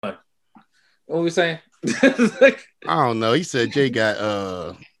What we saying? I don't know. He said Jay got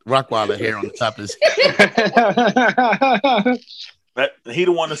Rockwaller hair on the top of his head. He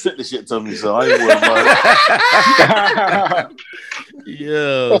the one that sent the shit to me, so I ain't worried about it.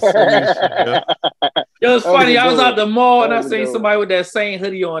 Yo, it's funny. I was out the mall and I seen somebody with that same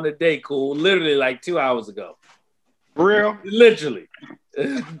hoodie on today. Cool, literally like 2 hours ago. Real, literally.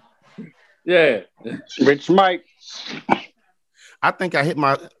 Yeah, Rich Mike. I think I hit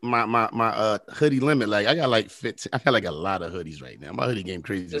my hoodie limit. Like I got like 15. I got like a lot of hoodies right now. My hoodie game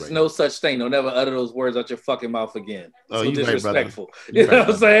crazy. There's no such thing. Don't never utter those words out your fucking mouth again. Oh, so you disrespectful. Right, you know what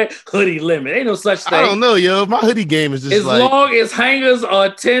I'm saying? Hoodie limit. Ain't no such thing. I don't know, yo. My hoodie game is just as long as hangers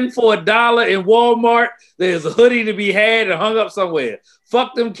are 10 for $1 in Walmart, there's a hoodie to be had and hung up somewhere.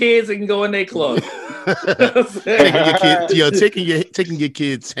 Fuck them kids and can go in their closet. taking your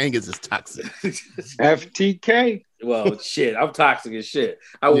kids hangers is toxic. FTK. Well, shit, I'm toxic as shit.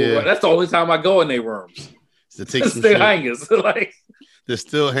 That's the only time I go in their rooms. To take some still hangers. Like they're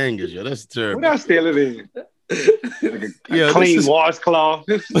still hangers, yo. That's terrible. What else still it is? Like clean washcloth.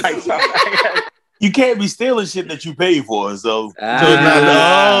 You can't be stealing shit that you pay for, so. Okay,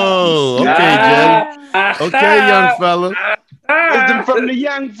 Jay. Okay, young fella. Wisdom from the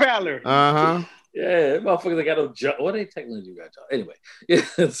young fella. Yeah, motherfuckers that got no job. What they technically do got job? Anyway,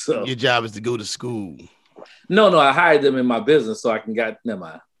 so your job is to go to school. No, I hired them in my business so I can never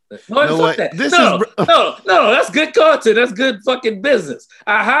mind. No, what? That. No, that's good content. That's good fucking business.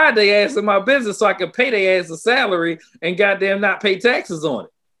 I hired their ass in my business so I can pay their ass a salary and goddamn not pay taxes on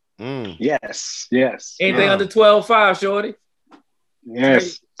it. Yes. Anything under 12.5, shorty?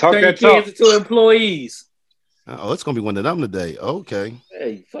 Yes. Turn your kids into employees. Oh, it's gonna be one of them today. Okay.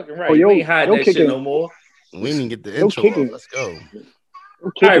 Hey, fucking right. We ain't hide that shit no more. We didn't get the intro off. Let's go.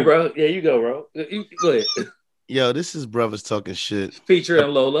 All right, bro. Yeah, you go, bro. You go ahead. Yo, this is Brothers Talking Shit. Featuring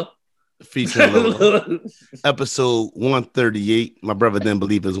Lola. Episode 138. My brother didn't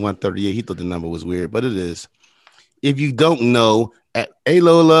believe it was 138. He thought the number was weird, but it is. If you don't know, hey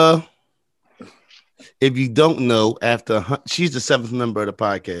Lola. If you don't know, she's the 7th member of the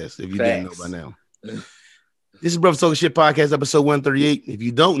podcast. If you didn't know by now. This is Brothers Talking Shit podcast, episode 138. If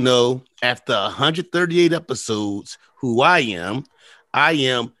you don't know, after 138 episodes, who I am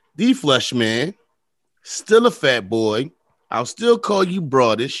the Flush Man, still a fat boy. I'll still call you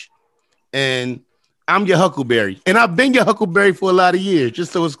Broadish, and I'm your Huckleberry. And I've been your Huckleberry for a lot of years,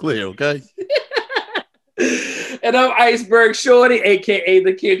 just so it's clear, okay? And I'm Iceberg Shorty, a.k.a.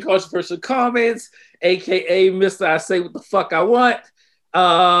 the King Controversial Comments, a.k.a. Mr. I Say What the Fuck I Want.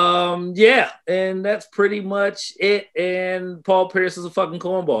 Yeah, and that's pretty much it. And Paul Pierce is a fucking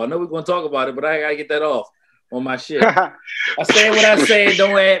cornball. I know we're going to talk about it, but I gotta get that off on my shit. I say what I say.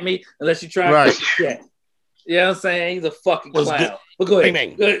 Don't at me unless you try to shit. You know what I'm saying? He's a fucking clown. But go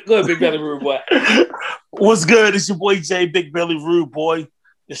ahead. Go ahead, Big Belly Rude Boy. What's good? It's your boy Jay, Big Belly Rude Boy,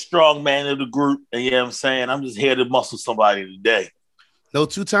 the strong man of the group. And you know what I'm saying? I'm just here to muscle somebody today. No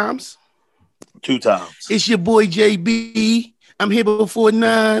 2 times? 2 times. It's your boy JB. I'm here before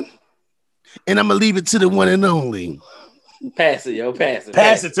 9, and I'm gonna leave it to the one and only. Pass it, yo. Pass it.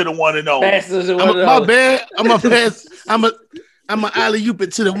 Pass it to the one and only. Pass it to the one and only. My bad. I'm gonna pass. I'm a alley-oop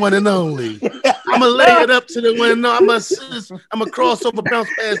it to the one and only. I'm gonna lay it up to the one and only. I'm a crossover bounce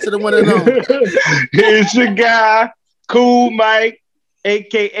pass to the one and only. Here's your guy, Cool Mike,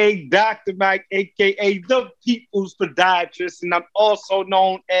 a.k.a. Dr. Mike, a.k.a. the People's Podiatrist, and I'm also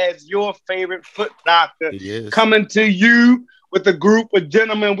known as your favorite foot doctor, coming to you with a group of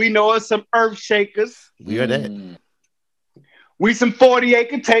gentlemen we know as some earth shakers. We are that. We some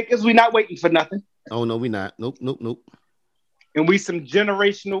 40-acre takers. We not waiting for nothing. Oh, no, we not. Nope. And we some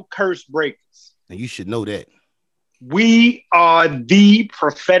generational curse breakers. And you should know that. We are the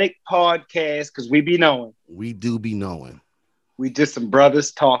prophetic podcast because we be knowing. We do be knowing. We just some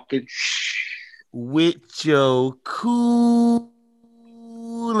brothers talking with your cool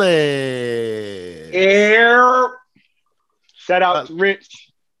air. Shout out to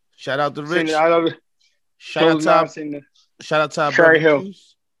Rich. Shout out to Rich. Shout out to Cherry Hill.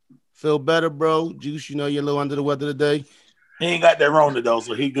 Juice. Feel better, bro. Juice, you know you're a little under the weather today. He ain't got that Rona though,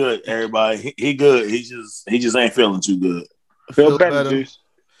 so he good. Everybody, he good. He just ain't feeling too good. Feel better, Juice.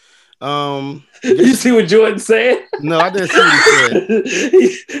 You see what Jordan said? No, I didn't see what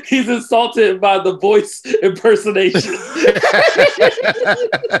he said. He's insulted by the voice impersonation.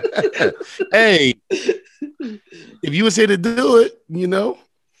 Hey, if you was here to do it, you know.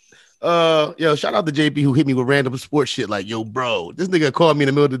 Yo, shout out to JP who hit me with random sports shit like, yo, bro, this nigga called me in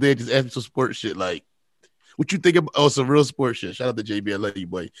the middle of the day and just asked me some sports shit like, what you think about? Oh, some real sports shit. Shout out to JB. I love you,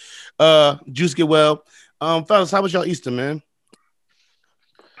 boy. Juice get well. Fellas, how was y'all Easter, man?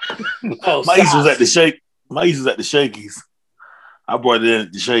 Oh, Mace was at the shake. Mace was at the Shakies. I brought it in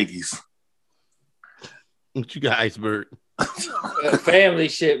at the Shakies. What you got, Iceberg? Family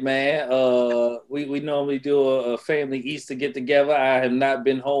shit, man. We normally do a family Easter get together. I have not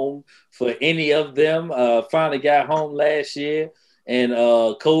been home for any of them. Finally got home last year, and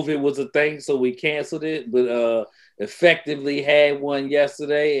COVID was a thing, so we canceled it. But effectively had one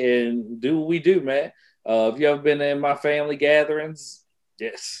yesterday, and do what we do, man. If you ever been in my family gatherings,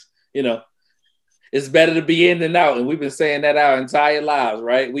 yes, it's better to be in than out, and we've been saying that our entire lives,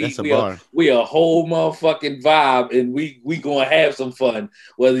 right? We a whole motherfucking vibe, and we gonna have some fun,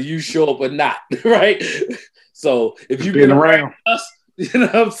 whether you show up or not, right? So if you've been around us, you know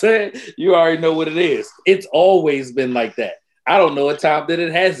what I'm saying? You already know what it is. It's always been like that. I don't know a time that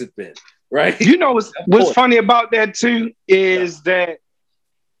it hasn't been, right? You know what's funny about that too is that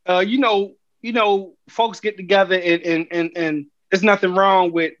folks get together and there's nothing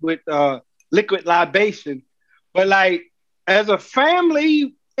wrong with liquid libation, but like as a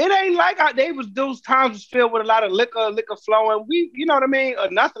family, it ain't like those times was filled with a lot of liquor flowing. We, you know what I mean,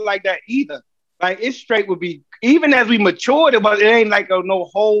 or nothing like that either. Like it straight would be, even as we matured, it ain't like no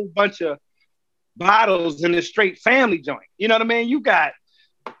whole bunch of bottles in a straight family joint. You know what I mean? You got,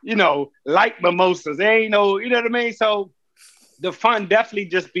 light mimosas. There ain't no, you know what I mean? So the fun definitely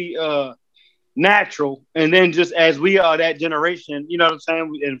just be natural, and then just as we are that generation, you know what I'm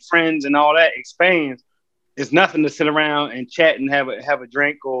saying, and friends and all that expands, it's nothing to sit around and chat and have a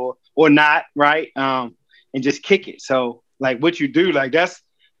drink or not, right? And just kick it. So like what you do, like that's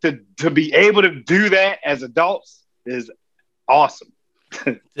to be able to do that as adults is awesome.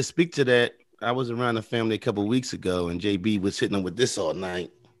 To speak to that, I was around the family a couple of weeks ago, and JB was hitting them with this all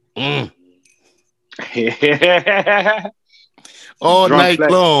night. All night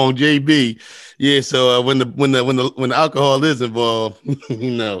long, JB. Yeah, so when the alcohol is involved,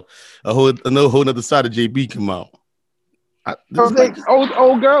 a whole other side of JB come out.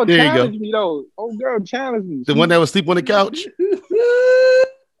 Old girl there challenged me though. Old girl challenged me. The one that was sleep on the couch.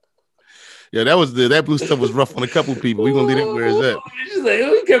 Yeah, that blue stuff was rough on a couple people. We gonna leave it where it's at.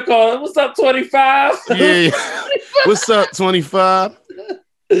 We kept calling. What's up, 25? Yeah. What's up, 25?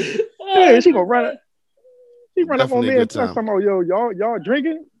 Yeah, she gonna run it. She run up on me and talk about, yo, y'all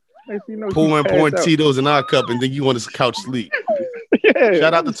drinking? Pouring Tito's in our cup, and then you want to couch sleep. Yeah,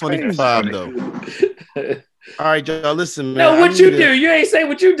 shout out to 25 though. All right, y'all. Listen, man. No, what you do? You ain't say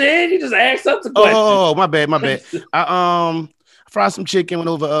what you did. You just asked us the question. Oh, my bad. I fried some chicken. Went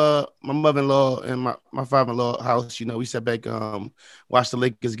over my mother-in-law and my father-in-law house. We sat back, watched the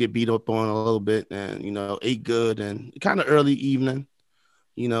Lakers get beat up on a little bit, and ate good and kind of early evening.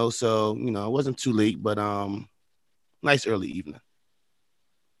 So it wasn't too late, but nice early evening.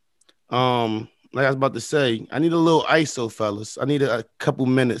 Like I was about to say, I need a little ISO, fellas. I need a couple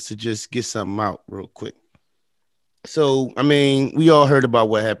minutes to just get something out real quick. So, I mean, we all heard about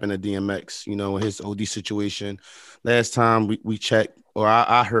what happened at DMX, his OD situation. Last time we checked, or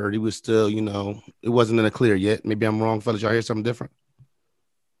I heard, he was still, it wasn't in the clear yet. Maybe I'm wrong, fellas. Y'all hear something different?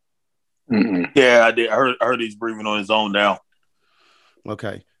 Mm-hmm. Yeah, I did. I heard he's breathing on his own now.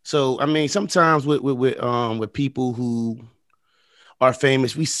 Okay. So, I mean, sometimes with people who are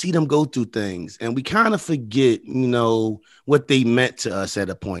famous, we see them go through things and we kind of forget, what they meant to us at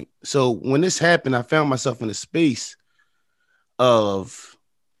a point. So when this happened, I found myself in a space of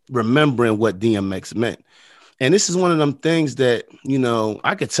remembering what DMX meant. And this is one of them things that,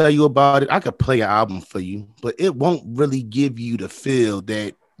 I could tell you about it. I could play an album for you, but it won't really give you the feel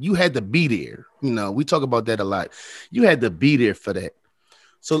that you had to be there. We talk about that a lot. You had to be there for that.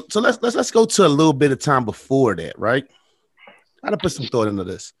 So let's go to a little bit of time before that, right? I gotta put some thought into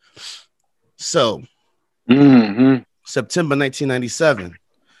this. So, September 1997,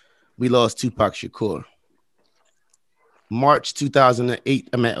 we lost Tupac Shakur. March 2008,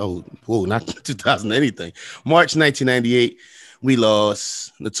 not 2000 anything. March 1998, we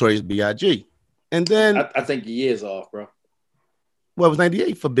lost Notorious B.I.G. And then I think your year's off, bro. Well, it was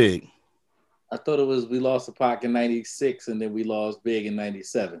 98 for Big. I thought it was we lost a Pac in 96 and then we lost Big in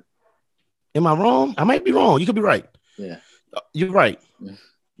 97. Am I wrong? I might be wrong. You could be right. Yeah. You're right.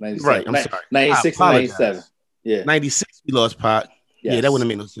 97. Right. I'm sorry. 96 and 97. Yeah. 96 we lost Pac. Yes. Yeah, that wouldn't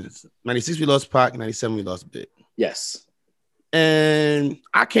make no sense. 96 we lost Pac, 97 we lost Big. Yes. And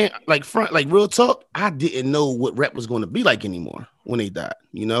I can't real talk, I didn't know what rap was going to be like anymore when they died,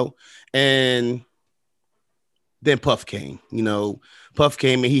 And then Puff came, Puff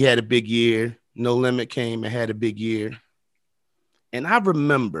came and he had a big year. No Limit came and had a big year. And I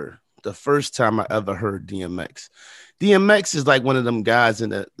remember the first time I ever heard DMX. DMX is like one of them guys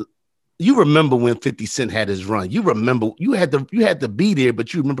you remember when 50 Cent had his run. You remember you had to be there,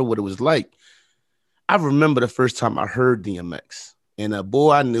 but you remember what it was like. I remember the first time I heard DMX, and a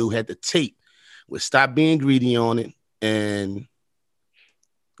boy I knew had the tape with Stop Being Greedy on it and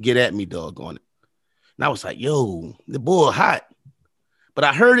Get At Me Dog on it. And I was like, yo, the boy hot. But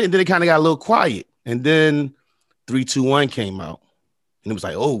I heard it and then it kind of got a little quiet. And then 321 came out. And it was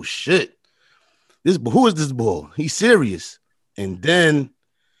like, oh shit. Who is this boy? He's serious. And then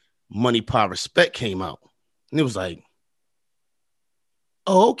Money, Power, Respect came out. And it was like,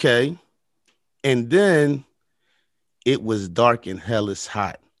 oh, okay. And then it was Dark and Hell is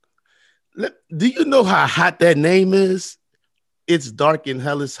Hot. Do you know how hot that name is? It's Dark and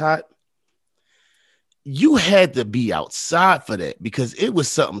Hell is Hot. You had to be outside for that because it was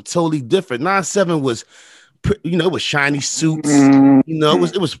something totally different. 9-7 was, it was shiny suits.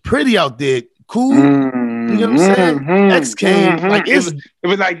 It was pretty out there. Cool. You know what I'm saying? X came. Like it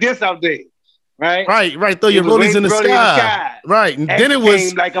was like this out there. Right? Right. Throw your rollies in the sky. Right. And X then it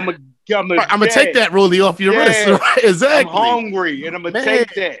was like I'm gonna take that rollie off your wrist. Right? Exactly. I'm hungry and I'm gonna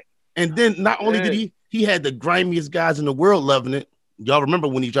take that. And then not only did he had the grimiest guys in the world loving it. Y'all remember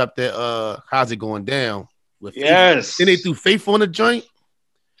when he dropped that How's It Going Down with Faith? Yes. Then they threw Faith on the joint.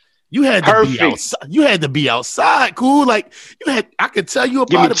 You had to be outside. You had to be outside, cool. Like I could tell you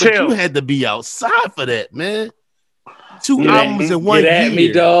about it, but you had to be outside for that, man. 2 albums in 1 year. Get At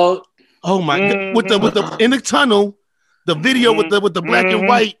Me, dog. Oh my god. With the in the tunnel, the video with the black and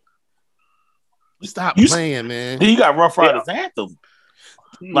white. Stop playing, man. Then you got Rough Riders Anthem.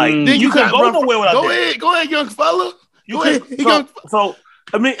 Like then you couldn't go nowhere without that. Go ahead, young fella. So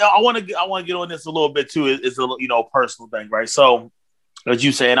I mean, I want to get on this a little bit too. It's a personal thing, right? So as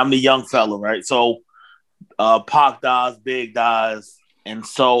you said, I'm the young fella, right? So Pac dies, Big dies, and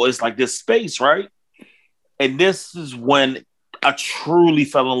so it's like this space, right? And this is when I truly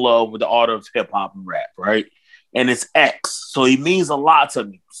fell in love with the art of hip hop and rap, right? And it's X, so he means a lot to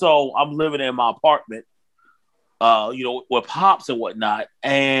me. So I'm living in my apartment, with pops and whatnot,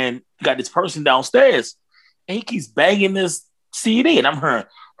 and got this person downstairs, and he keeps banging this CD, and I'm hearing,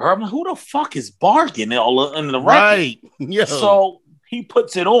 who the fuck is barking all in the record? Right. Yeah. So he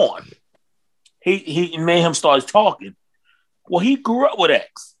puts it on. He made him start talking. Well, he grew up with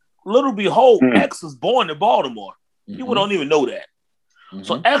X. Little behold, X was born in Baltimore. People don't even know that.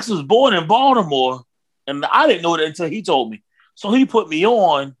 So X was born in Baltimore, and I didn't know that until he told me. So he put me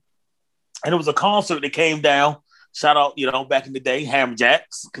on, and it was a concert that came down. Shout out, back in the day, Ham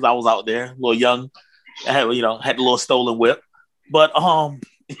Jacks, because I was out there, a little young. I had, had a little stolen whip. But you know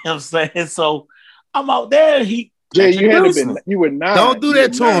what I'm saying? So I'm out there. Jay, you were 9. Don't do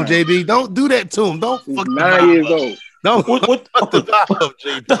that to him, JB. Don't do that to him. Don't fuck 9 years old. Don't what the vibe up,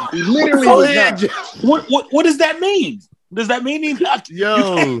 JB. He literally was 9. What does that mean? Does that mean then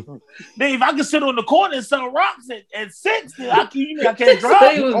if I can sit on the corner and sell rocks at 6, then I can't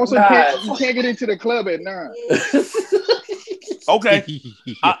drive? Also, you can't get into the club at 9. Okay.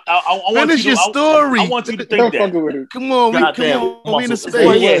 I want finish your story. I want you to think that. Come on, we in the space.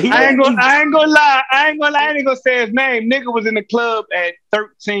 I ain't gonna lie. I ain't gonna say his name. Nigga was in the club at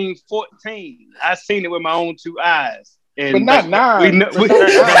 13, 14. I seen it with my own 2 eyes. And but not 9. We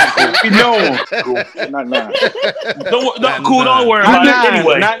know him. Cool. Not 9. Don't worry about it.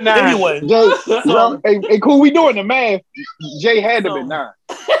 Anyway. Not 9. Anyway. Jay, hey, cool. We doing the math. Jay had to be 9.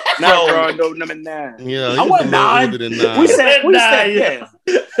 No, number 9. Yeah, I wasn't 9. We said, yeah.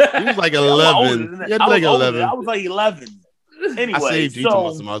 He was like 11. I was 11. I was like 11. Anyway, I saved you to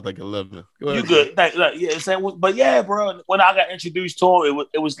myself. I was like 11. You good? But yeah, bro. When I got introduced to him,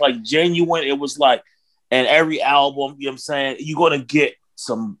 it was like genuine. It was like, and every album, you know what I'm saying, you're gonna get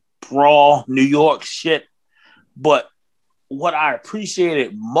some raw New York shit. But what I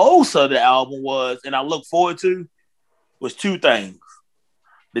appreciated most of the album was, and I look forward to, was 2 things: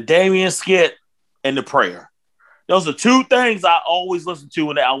 the Damien skit and the prayer. Those are 2 things I always listen to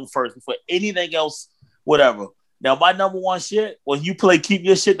in the album first before anything else, whatever. Now, my number 1 shit, when you play Keep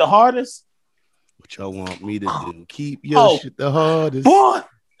Your Shit the Hardest. What y'all want me to do? Keep your shit the hardest. Boy,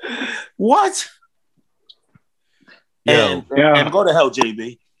 what? And go to hell,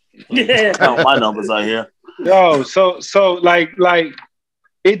 JB. Yeah. Count my numbers out here. Yo, so like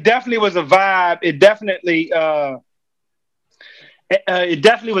it definitely was a vibe. It definitely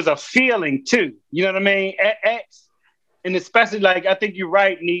was a feeling too. You know what I mean? X, and especially like I think you're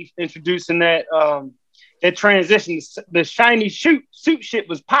right, Neef, introducing that that transition. The shiny suit shit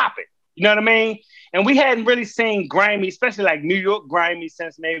was popping. You know what I mean? And we hadn't really seen grimy, especially like New York grimy,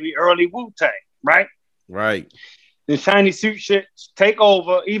 since maybe early Wu-Tang, right? Right. The shiny suit shit take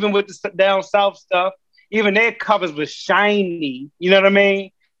over, even with the down south stuff. Even their covers was shiny. You know what I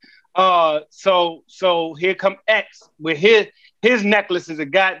mean? So here come X with his necklace is a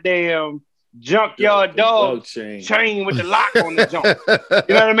goddamn junkyard dog chain with the lock on the junk.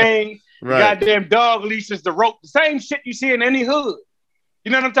 You know what I mean? Right. Goddamn dog leashes, the rope, the same shit you see in any hood.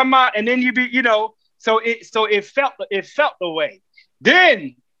 You know what I'm talking about? And then you be, so it felt the way.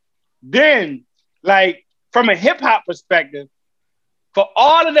 Then like from a hip hop perspective, for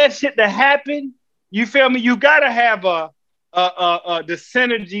all of that shit to happen, you feel me? You gotta have the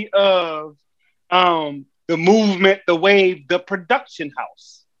synergy of the movement, the wave, the production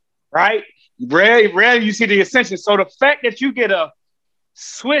house, right? Rarely you see the ascension. So the fact that you get a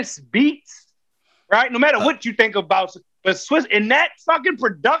Swiss Beats, right? No matter what you think about, but Swiss in that fucking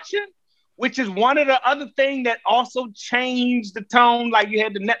production, which is one of the other thing that also changed the tone. Like you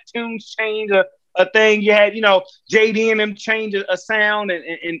had the Neptunes change a thing. You had, JD and them change a sound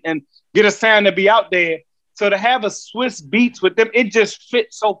and get a sound to be out there. So to have a Swiss Beats with them, it just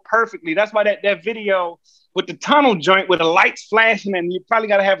fits so perfectly. That's why that video with the tunnel joint with the lights flashing and you probably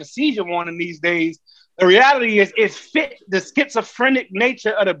got to have a seizure warning these days. The reality is it fit the schizophrenic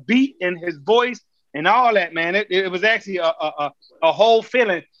nature of the beat and his voice and all that, man. It was actually a whole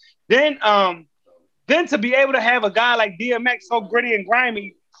feeling. Then to be able to have a guy like DMX so gritty and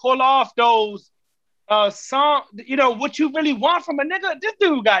grimy pull off those songs, what you really want from a nigga, this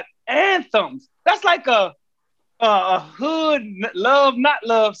dude got anthems. That's like a hood love, not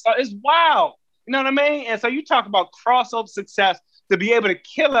love. So it's wild. You know what I mean? And so you talk about crossover success to be able to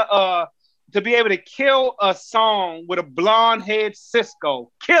kill a song with a blonde head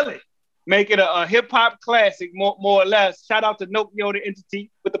Cisco, kill it, make it a hip hop classic, more or less. Shout out to Nokia, the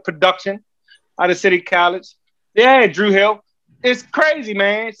entity with the production out of City College. Yeah, Drew Hill. It's crazy,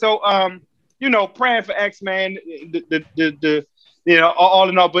 man. So praying for X, man. All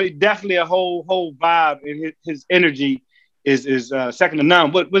in all, but definitely a whole vibe, and his energy is second to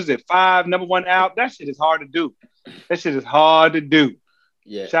none. What was it? 5 number 1 album? That shit is hard to do.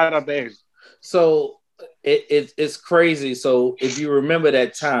 Yeah. Shout out to X. So it's crazy. So if you remember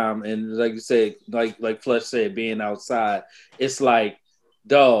that time, and like you said, like Flesh said, being outside, it's like,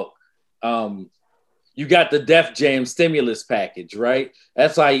 dog, you got the Def Jam stimulus package, right?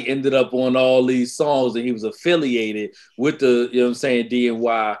 That's how he ended up on all these songs, and he was affiliated with the,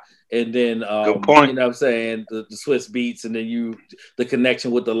 DNY, and then good point. The Swiss Beats, and then the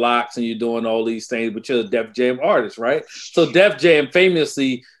connection with the Locks, and you're doing all these things, but you're a Def Jam artist, right? So Def Jam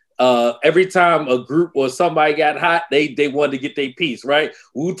famously, every time a group or somebody got hot, they wanted to get their piece, right?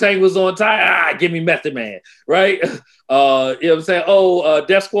 Wu-Tang was on time, give me Method Man, right?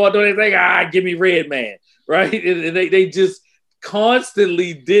 Death Squad doing anything, give me Red Man, right? And they just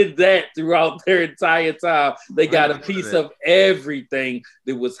constantly did that throughout their entire time. They got a piece of everything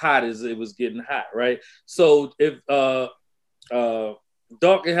that was hot as it was getting hot, right? So if Dark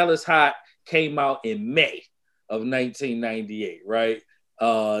and Hell is Hot came out in May of 1998, right?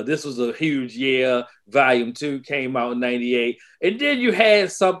 This was a huge year. Volume 2 came out in 98. And then you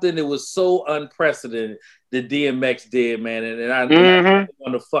had something that was so unprecedented that DMX did, man. And I don't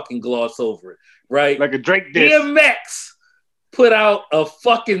want to fucking gloss over it, right? Like a Drake diss. DMX put out a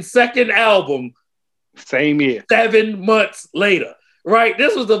fucking second album. Same year. 7 months later, right?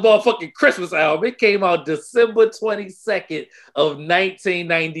 This was the motherfucking Christmas album. It came out December 22nd of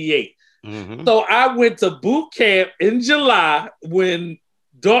 1998. Mm-hmm. So I went to boot camp in July when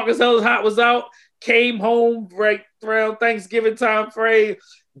Dark as Hell is Hot was out, came home right around Thanksgiving time frame.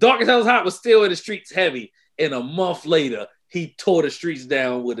 Dark as Hell is Hot was still in the streets heavy. And a month later, he tore the streets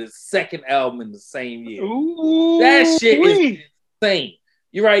down with his second album in the same year. Ooh, that shit is insane.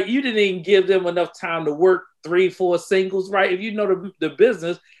 You're right. You didn't even give them enough time to work 3-4 singles, right? If you know the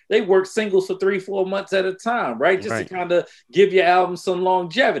business, they work singles for 3-4 months at a time, right? Just to kind of give your album some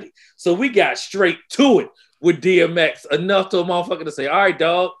longevity. So we got straight to it with DMX, enough to a motherfucker to say, all right,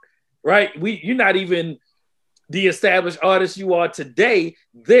 dog, right? You're not even the established artist you are today,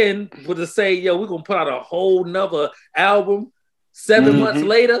 then for to say, yo, we're going to put out a whole nother album 7 months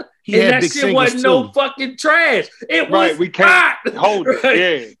later, and that shit wasn't no fucking trash. It was hot. Hold it,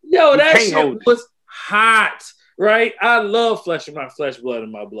 yeah. Yo, that shit was hot, right? I love Flesh of My Flesh, Blood of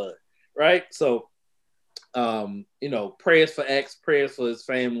My Blood, right? So, prayers for X, prayers for his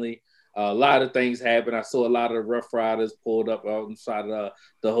family. A lot of things happened. I saw a lot of Rough Riders pulled up outside the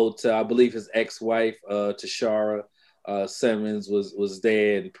hotel. I believe his ex-wife, Tashara Simmons, was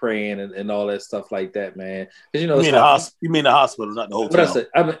there and praying and all that stuff like that, man. You mean the hospital, not the hotel. What I said,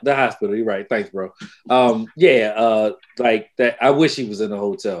 I mean the hospital. You're right. Thanks, bro. Like that. I wish he was in the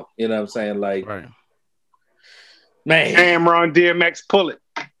hotel. You know what I'm saying? Like, right. Man, Cameron DMX, pull it.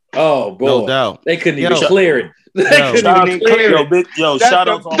 Oh boy, No doubt. they couldn't even Yo. clear it. They Yo. couldn't even clear it. Shout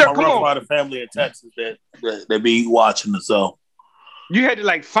out to all my come Rough on. Rider family in Texas that be watching the show. You had to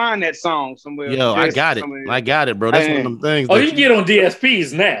like find that song somewhere. Yo, I got it. Somewhere. I got it, bro. That's one of them things. Oh, that you can get on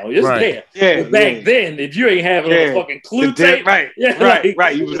DSPs now. It's Right. there. Yeah, But back yeah. then, if you ain't having a fucking clue tape, Right, yeah, right,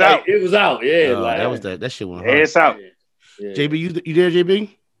 right. You was like, out. It was out. Yeah, like, that was that shit went Yeah, hard. it's out. Yeah. JB, you there, JB?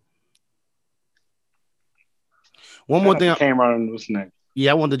 One more thing. Came on this night.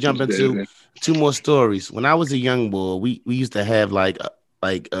 Yeah, I wanted to jump into two more stories. When I was a young boy, we used to have like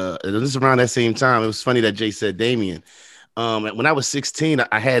this is around that same time. It was funny that Jay said Damien. When I was 16,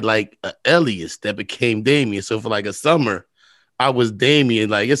 I had like an alias that became Damien. So for like a summer, I was Damien.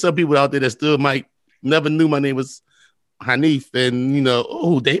 Like there's some people out there that still might never knew my name was Hanif,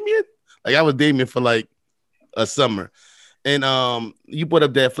 and Damien. Like I was Damien for like a summer. And you brought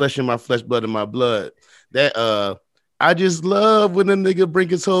up that flesh in my flesh, blood in my blood. That I just love when a nigga bring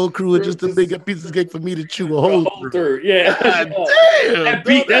his whole crew and just a big piece of cake for me to chew a hole through. Yeah. God damn. That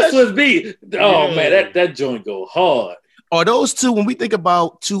beat, that's what's beat. Oh man, that joint go hard. Are those two, when we think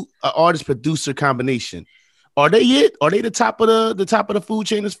about two artist producer combination, are they it? Are they the top of the food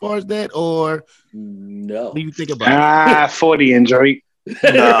chain as far as that? Or no? What do you think about it? 40 and Drake.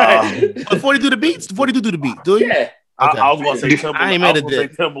 No. But 40 do the beats? 40 do the beat, do you? Yeah. Okay. I was gonna say Timberland. I ain't mad at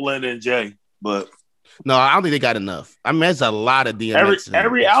that. Timberland and Jay, but no, I don't think they got enough. I mean, that's a lot of DMX.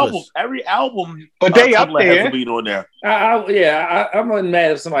 Every album, but they up Timberland there. has a beat on there. I wasn't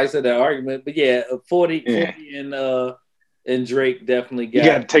mad if somebody said that argument, but 40 and Drake definitely got. You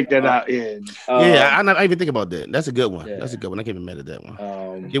got to take that out. Yeah, I didn't even think about that. That's a good one. Yeah. That's a good one. I can't be mad at that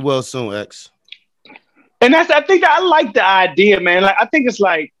one. Get Get well soon, X. and I think I like the idea, man. Like I think it's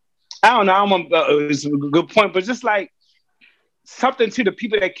like I don't know. It's a good point, but just like something to the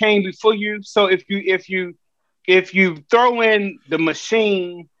people that came before you. So if you throw in the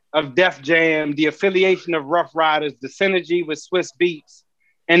machine of Def Jam, the affiliation of Rough Riders, the synergy with Swiss Beats,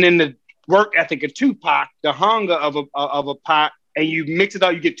 and then the work ethic of Tupac, the hunger of a Pac, and you mix it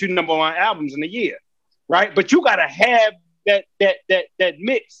all, you get 2 number 1 albums in a year, right? But you gotta have that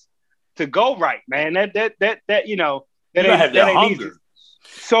mix to go right, man. That You gotta have that hunger. Easy.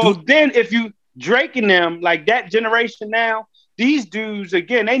 So then if you Drake and them, like that generation now, these dudes,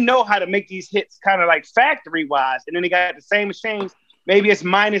 again, they know how to make these hits kind of like factory-wise, and then they got the same machines. Maybe it's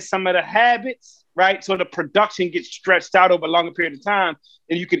minus some of the habits, right? So the production gets stretched out over a longer period of time,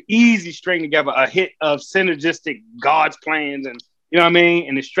 and you could easily string together a hit of synergistic God's plans, and you know what I mean?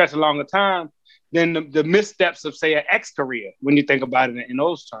 And it stretched a longer time than the missteps of, say, an X career, when you think about it in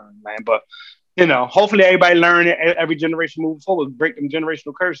those terms, man. But hopefully everybody learn it, every generation moving forward, break them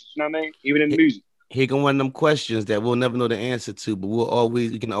generational curses, you know what I mean? Even in music. Here come one of them questions that we'll never know the answer to, but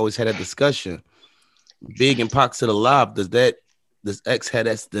we can always have that discussion. Big and Pac to the lob, does X have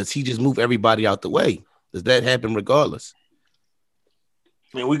that? Does he just move everybody out the way? Does that happen regardless?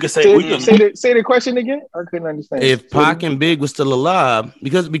 I mean, we could say say the question again. I couldn't understand. If Pac and Big was still alive,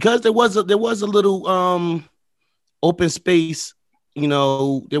 because there was a little open space,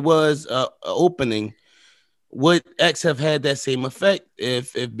 there was a opening. Would X have had that same effect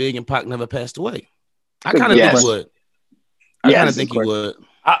if Big and Pac never passed away? I kind of think he would. I kind of think he would.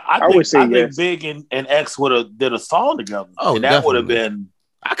 I think Big and X would have did a song together. Oh, and that would have been.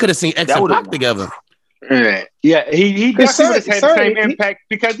 I could have seen X and Pac together. Yeah, he definitely would have had the same impact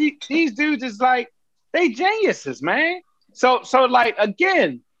because these dudes is like they geniuses, man. So like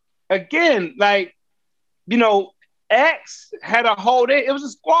again, like X had a whole day. It was a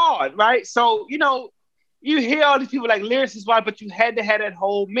squad, right? So you hear all these people like lyricists, why? But you had to have that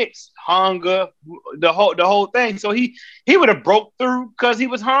whole mix, hunger, the whole thing. So he would have broke through because he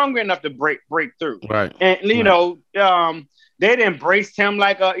was hungry enough to break through, right? And they'd embraced him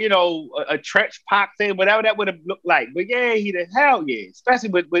like a Tretch Pac thing, whatever that would have looked like. But yeah, hell yeah, especially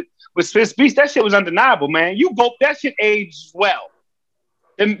with Swiss Beats, that shit was undeniable, man. You both that shit aged well.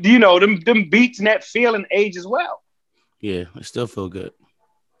 Them beats and that feeling age as well. Yeah, I still feel good.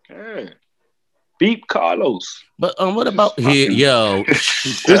 Yeah. Beep Carlos. But what about here? Yo.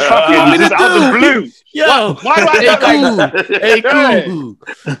 This fucking this out the blue. Yo. Why do I look like that? Hey, cool.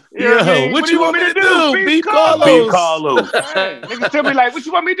 Yo, what you want me to do? Beep Carlos. Beep Carlos. Niggas tell me like, what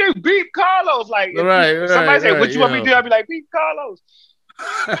you want me to do? Beep Carlos. Like, right, somebody say, what you want me to do? I'll be like, beep Carlos.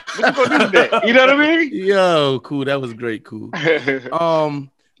 What you gonna do today? You know what I mean? Yo, cool. That was great. Cool.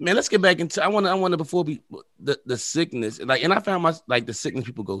 Man, let's get back into. I want to before we the sickness, like, and I found the sickness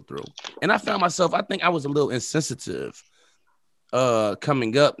people go through, and I found myself. I think I was a little insensitive,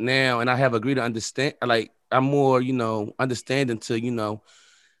 coming up now, and I have agreed to understand. Like, I'm more, understanding to, you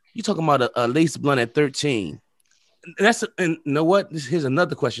talking about a lace blunt at 13, and you know what? Here's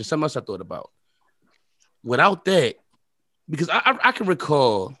another question. Something else I thought about. Without that, because I can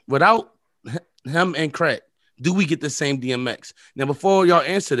recall, without him and crack, do we get the same DMX? Now, before y'all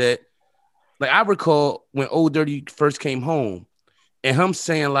answer that, like I recall when Old Dirty first came home, and him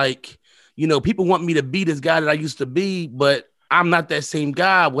saying like, you know, people want me to be this guy that I used to be, but I'm not that same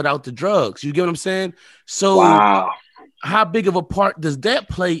guy without the drugs. You get what I'm saying? So, Wow. how big of a part does that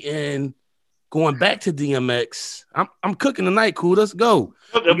play in going back to DMX? I'm cooking tonight, cool. Let's go.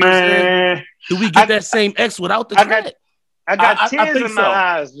 You know what I'm saying? Man, Do we get that same X without the crack? I got I tears think in my so.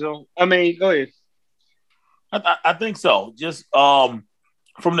 eyes, though. I mean, go ahead. I think so. Just from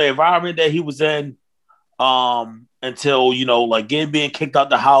the environment that he was in, until like being kicked out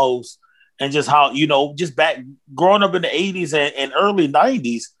the house, and just how just back growing up in the 80s and early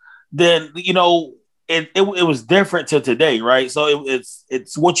 90s, then it was different to today, right? So it's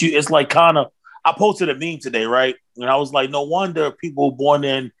like kind of, I posted a meme today, right? And I was like, no wonder people born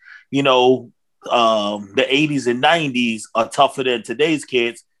in the 80s and 90s are tougher than today's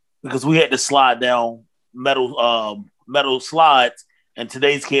kids, because we had to slide down metal slides, and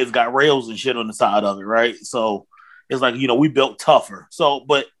today's kids got rails and shit on the side of it, right? So it's like, we built tougher. So,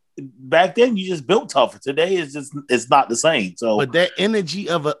 but back then you just built tougher. Today it's not the same. So, but that energy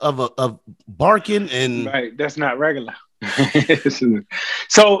of barking and right, that's not regular.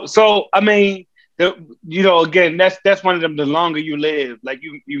 so I mean, again, that's one of them. The longer you live, like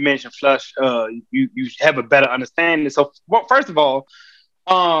you mentioned, Flush, you have a better understanding. So, well, first of all,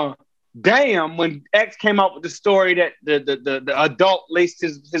 damn, when X came out with the story that the adult laced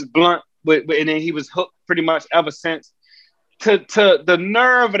his blunt, and then he was hooked pretty much ever since. To the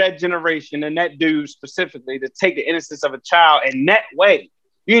nerve of that generation and that dude specifically to take the innocence of a child in that way.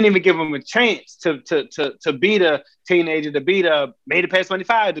 You didn't even give him a chance to be the teenager, to be the made it past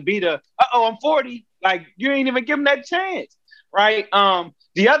 25, to be the I'm 40. Like, you ain't even give him that chance, right?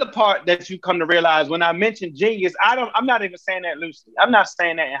 The other part that you come to realize when I mention genius, I'm not even saying that loosely. I'm not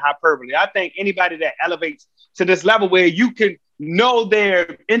saying that in hyperbole. I think anybody that elevates to this level where you can know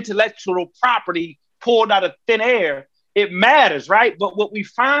their intellectual property pulled out of thin air, it matters, right? But what we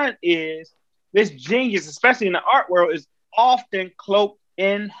find is this genius, especially in the art world, is often cloaked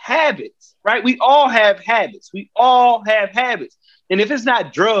in habits, right? We all have habits. And if it's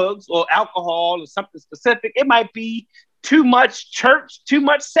not drugs or alcohol or something specific, it might be too much church, too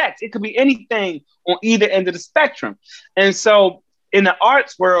much sex. It could be anything on either end of the spectrum. And so in the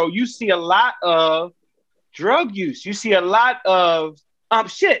arts world, you see a lot of drug use. You see a lot of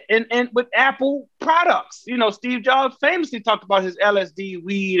shit. And with Apple products, Steve Jobs famously talked about his LSD,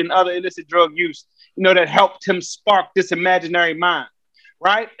 weed, and other illicit drug use, that helped him spark this imaginary mind,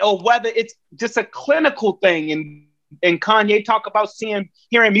 right? Or whether it's just a clinical thing. And Kanye talk about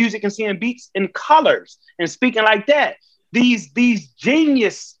hearing music and seeing beats in colors and speaking like that. These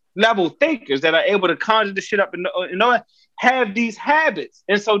genius level thinkers that are able to conjure the shit up and have these habits.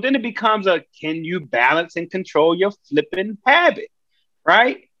 And so then it becomes can you balance and control your flipping habit?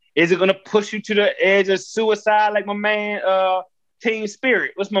 Right? Is it going to push you to the edge of suicide like my man, Team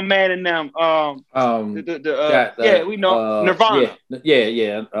Spirit? What's my man in them? We know Nirvana.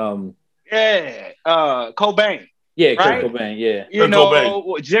 Yeah. Cobain. Yeah, right? Kurt Cobain. Yeah,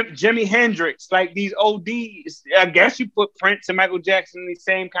 Jimi Hendrix. Like these ODs. I guess you put Prince and Michael Jackson in the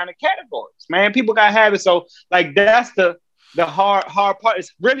same kind of categories. Man, people got habits. So like that's the hard part.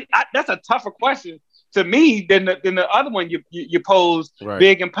 It's really that's a tougher question to me than the other one you posed, right.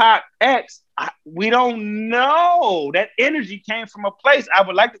 Big and Pop X. We don't know. That energy came from a place. I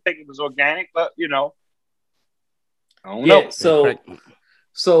would like to think it was organic, but I don't know.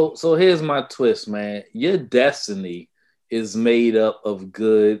 So here's my twist, man. Your destiny is made up of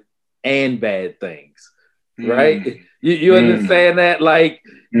good and bad things, right? You understand that? Like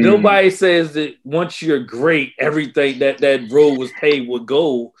nobody says that once you're great, everything that road was paved with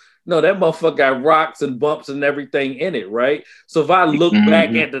gold. No, that motherfucker got rocks and bumps and everything in it, right? So if I look back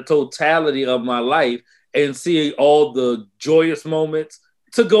at the totality of my life and see all the joyous moments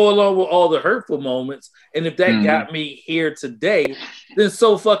to go along with all the hurtful moments, and if that got me here today, then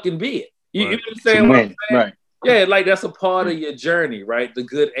so fucking be it. You understand what I'm saying? Right. Yeah, like that's a part of your journey, right? The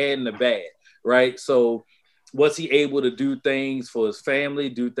good and the bad, right? So was he able to do things for his family,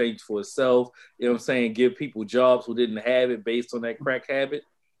 do things for himself, give people jobs who didn't have it based on that crack habit?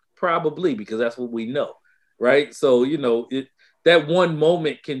 Probably, because that's what we know, right? So, that one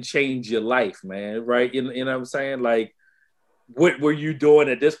moment can change your life, man, right? You know what I'm saying? Like, what were you doing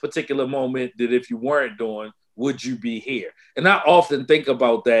at this particular moment that if you weren't doing, would you be here? And I often think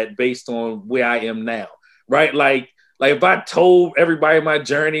about that based on where I am now, right? Like if I told everybody my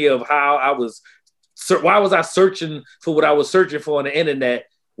journey of how I was why was I searching for what I was searching for on the internet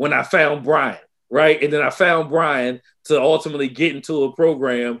when I found Brian, right? And then I found Brian to ultimately get into a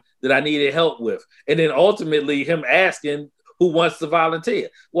program that I needed help with. And then ultimately him asking who wants to volunteer.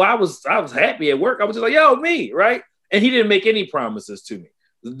 Well, I was happy at work. I was just like, yo, me, right? And he didn't make any promises to me.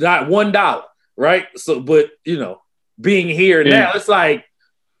 Not $1, right? So, but being here now, it's like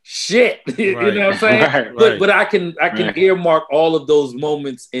shit. You know what I'm saying? Right. But I can earmark all of those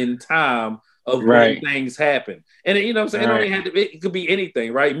moments in time of when things happen. And you know what I'm saying? It could be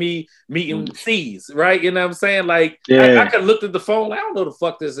anything, right? Me meeting C's, right? You know what I'm saying? Like I could have looked at the phone, like, I don't know the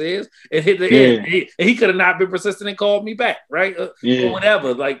fuck this is, and hit the end. He could have not been persistent and called me back, right? Or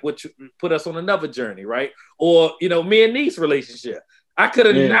whatever, like which put us on another journey, right? Or me and niece relationship. I could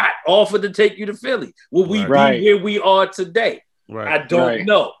have not offered to take you to Philly. Will we be where we are today? Right. I don't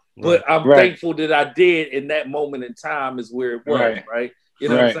know. But I'm thankful that I did in that moment in time is where it was, right? You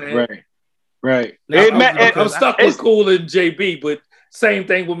know what I'm saying? Right. Now, I'm stuck with Cool and JB, but same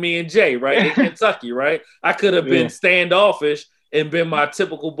thing with me and Jay, right? In Kentucky, right? I could have been standoffish and been my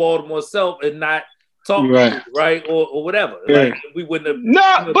typical Baltimore self and not talk to you, right? Or whatever. Like we wouldn't have.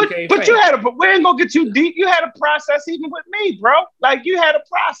 No, but you had but we ain't gonna get too deep. You had a process even with me, bro. Like you had a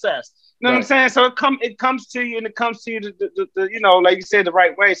process. You know what I'm saying? So it comes to you, and it comes to you the like you said, the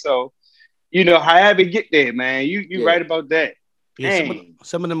right way. So however you get there, man, you right about that. Yeah,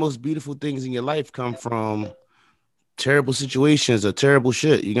 some of the most beautiful things in your life come from terrible situations or terrible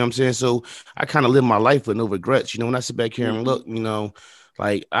shit. You know what I'm saying? So I kind of live my life with no regrets. When I sit back here and look,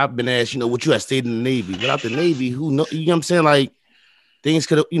 like I've been asked, would you have stayed in the Navy? Without the Navy, who know? You know what I'm saying? Like things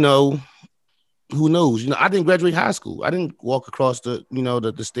could have, who knows? I didn't graduate high school. I didn't walk across the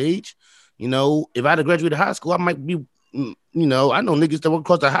stage. If I'd have graduated high school, I might be, I know niggas that walk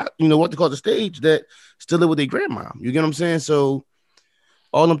across walked across the stage that still live with their grandma. You get what I'm saying? So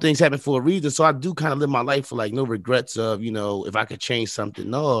all them things happen for a reason. So I do kind of live my life for like no regrets of, if I could change something.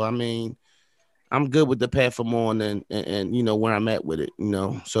 No, I mean, I'm good with the path I'm on and where I'm at with it,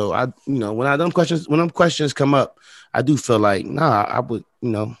 So I, when them questions come up, I do feel like, I would,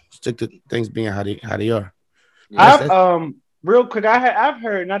 stick to things being how they are. Real quick, I've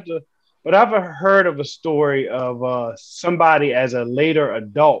heard but I've heard of a story of somebody as a later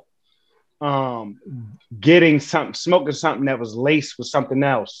adult smoking something that was laced with something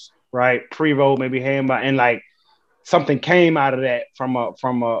else, right? Pre-roll, maybe hand by, and like something came out of that from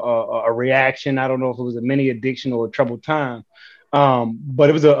a reaction. I don't know if it was a mini addiction or a troubled time, but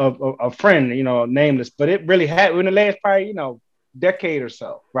it was a friend, nameless. But it really happened in the last probably decade or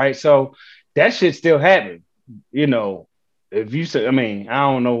so, right? So that shit still happened, If you say, I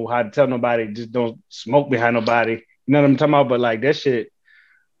don't know how to tell nobody, just don't smoke behind nobody. You know what I'm talking about? But like that shit,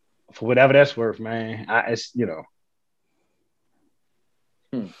 for whatever that's worth, man, it's. We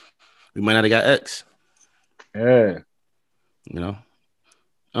might not have got X. Yeah.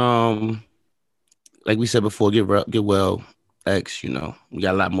 Like we said before, get well, X. We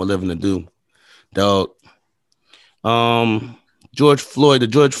got a lot more living to do, dog. The George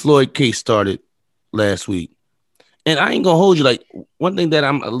Floyd case started last week. And I ain't gonna hold you. Like one thing that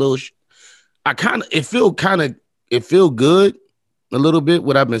I'm a little, it feel good a little bit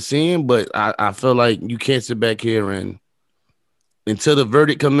what I've been seeing, but I feel like you can't sit back here and until the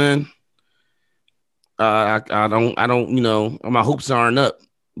verdict come in. I don't. My hopes aren't up.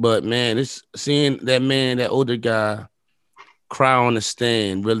 But man, it's seeing that older guy cry on the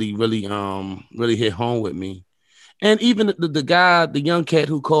stand really hit home with me. And even the guy, the young cat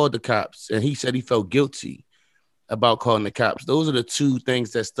who called the cops, and he said he felt guilty about calling the cops. Those are the two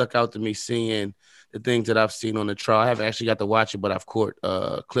things that stuck out to me, seeing the things that I've seen on the trial. I haven't actually got to watch it, but I've caught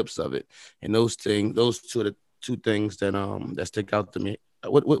clips of it. And those two are the two things that stick out to me.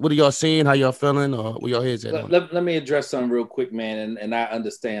 What are y'all seeing? How y'all feeling? Or where y'all heads at? Let me address something real quick, man. And I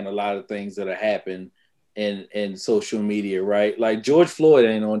understand a lot of things that are happening in social media, right? Like George Floyd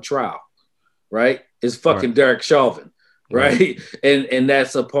ain't on trial, right? It's fucking Derek Chauvin, right? And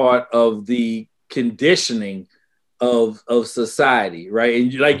that's a part of the conditioning of society, right?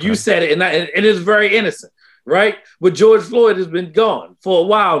 And like you said it, and it's very innocent, right? But George Floyd has been gone for a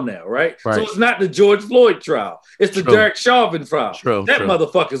while now, right? So it's not the George Floyd trial. It's the Derek Chauvin trial. That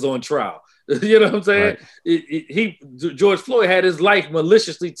motherfucker's on trial. You know what I'm saying? Right. George Floyd had his life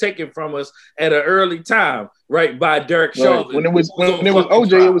maliciously taken from us at an early time, right? By Derek Chauvin. When it was OJ,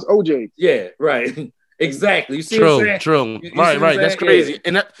 trial. It was OJ. Yeah, right. Exactly. You see what I'm saying? True. Right. That's crazy.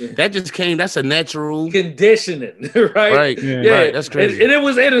 And that just came, that's a natural conditioning, right? Right. That's crazy. And it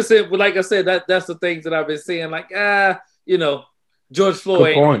was innocent, but like I said, that's the things that I've been seeing, like, George Floyd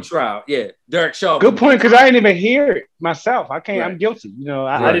ain't on trial. Yeah, Derek Chauvin. Good point, because I didn't even hear it myself. I can't. Right. I'm guilty. You know,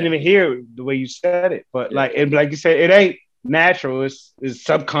 I didn't even hear it the way you said it. But like you said, it ain't natural. It's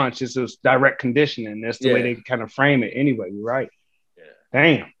subconscious. It's direct conditioning. That's the way they kind of frame it. Anyway, you're right.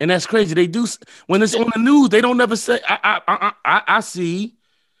 Damn. And that's crazy. They do when it's on the news. They don't never say. I see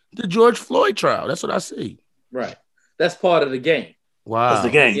the George Floyd trial. That's what I see. Right. That's part of the game. Wow. That's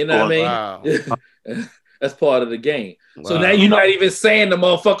the game. You know what I mean? Wow. That's part of the game. Wow. So now you're not even saying the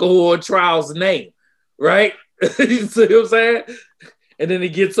motherfucker who on trial's name, right? You see what I'm saying? And then he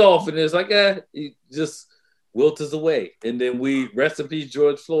gets off, and it's like, he just wilts away. And then we rest in peace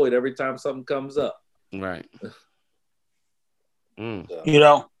George Floyd every time something comes up. Right. You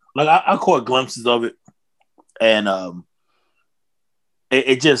know, like I caught glimpses of it, and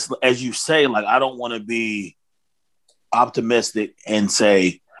it just, as you say, like I don't want to be optimistic and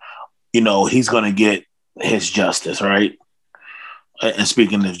say, you know, he's going to get his justice, right? And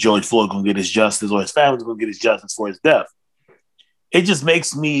speaking of George Floyd going to get his justice, or his family's going to get his justice for his death, it just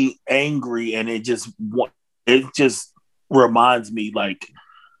makes me angry, and it just reminds me like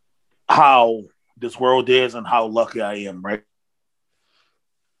how this world is and how lucky I am, right?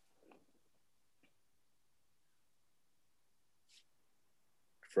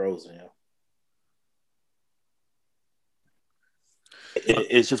 Frozen, yeah.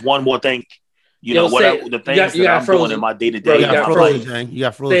 It's just one more thing, you know. The things that I'm doing in my day to day. You got frozen. You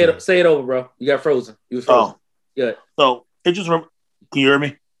got frozen. Say it over, bro. You got frozen. You was frozen. Good. So it just can you hear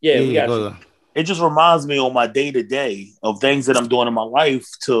me? Yeah, we got you. It just reminds me on my day to day of things that I'm doing in my life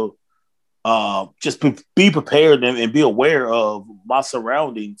to just be prepared and be aware of my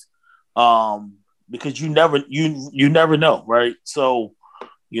surroundings, because you never know, right? So.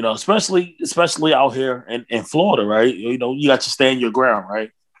 You know, especially out here in Florida, right? You know, you got to stand your ground,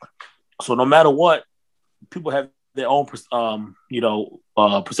 right? So no matter what, people have their own,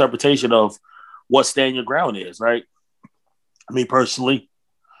 precipitation of what stand your ground is, right? Me personally,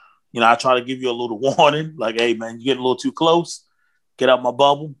 you know, I try to give you a little warning, like, hey, man, you're getting a little too close. Get out my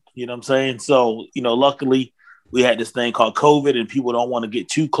bubble. You know what I'm saying? So, you know, luckily we had this thing called COVID, and people don't want to get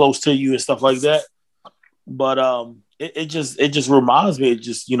too close to you and stuff like that. But it just reminds me,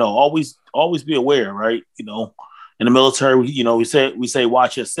 you know, always be aware, right? You know, in the military, you know, we say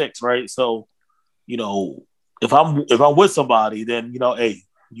watch your six, right? So, you know, if I'm with somebody, then, you know, hey,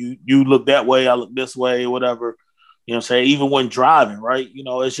 you look that way, I look this way, whatever. You know what I'm saying? Even when driving, right? You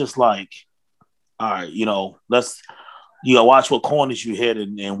know, it's just like, all right, you know, you gotta watch what corners you hit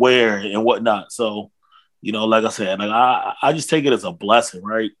and where and whatnot. So, you know, like I said, like I just take it as a blessing,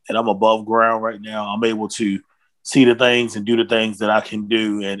 right? And I'm above ground right now. I'm able to see the things and do the things that I can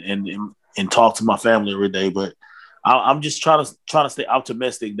do and talk to my family every day. But I'm just trying to stay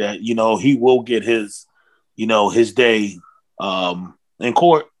optimistic that, you know, he will get his day in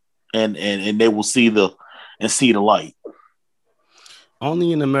court and they will see the light.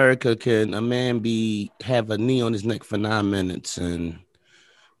 Only in America can a man have a knee on his neck for 9 minutes, and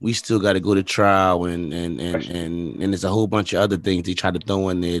we still got to go to trial and there's a whole bunch of other things they try to throw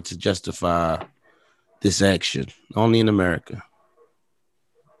in there to justify this action. Only in America.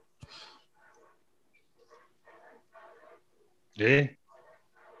 Yeah.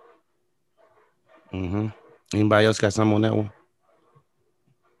 Mm-hmm. Anybody else got something on that one?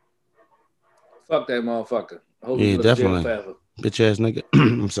 Fuck that motherfucker. Yeah, definitely. Bitch ass nigga.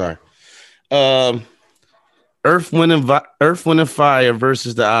 I'm sorry. Earth, Wind and Fire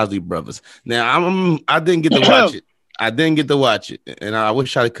versus the Osley Brothers. Now, I didn't get to watch it. And I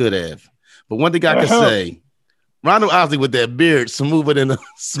wish I could have. But one thing I can say, Ronald Osley with that beard, smoother than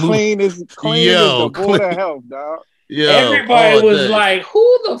clean as the board of health, dog. Yo, everybody was like,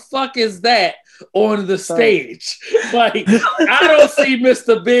 who the fuck is that on the stage? Like, I don't see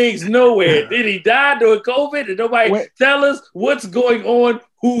Mr. Biggs nowhere. Did he die during COVID? Did nobody tell us what's going on?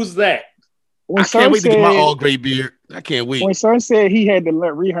 Who's that? I can't wait to get my all gray beard. I can't wait. When Son said he had to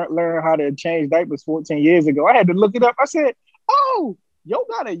learn how to change diapers 14 years ago, I had to look it up. I said, oh, yo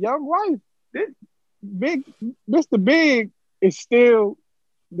got a young wife. Mr. Big is still,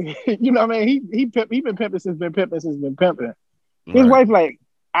 you know what I mean? He been pimping since been pimping. His wife like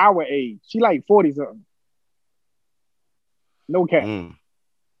our age. She like 40 something. No cap. And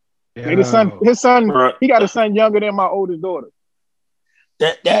his son, he got a son younger than my oldest daughter.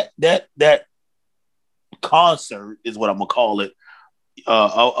 That concert is what I'm gonna call it.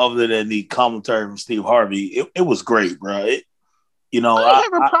 Other than the commentary from Steve Harvey, it was great, bro. I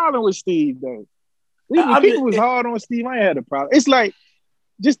have a problem with Steve though. People was hard on Steve. I ain't had a problem. It's like,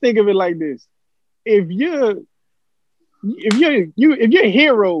 just think of it like this: if you're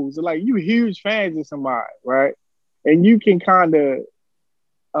heroes, like you huge fans of somebody, right? and you can kind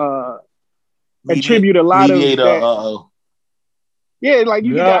of attribute a lot of that. Yeah, like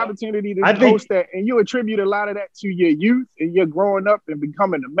you get the opportunity to host that, and you attribute a lot of that to your youth and you're growing up and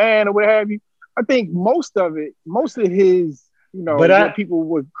becoming a man or what have you. I think most of his, what people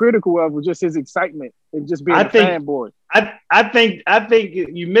were critical of was just his excitement and just being a fanboy. I think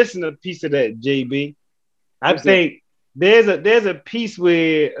you're missing a piece of that, JB. I think there's a piece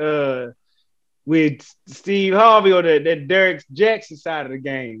with Steve Harvey or that Derek Jackson side of the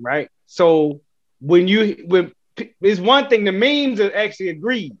game, right? So when it's one thing, the memes are actually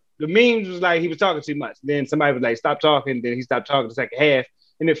agreed. The memes was like he was talking too much. Then somebody was like, stop talking. Then he stopped talking the second half,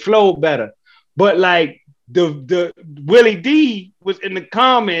 and it flowed better. But like the Willie D was in the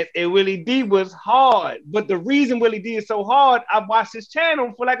comments, and Willie D was hard. But the reason Willie D is so hard, I watched his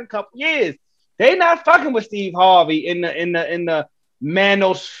channel for like a couple years. They not fucking with Steve Harvey in the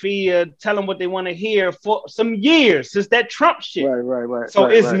manosphere, tell them what they want to hear for some years since that Trump shit. Right. So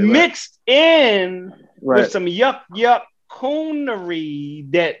it's mixed in with some yuck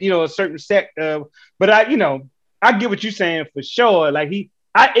coonery that a certain sect of. But I get what you're saying for sure. Like he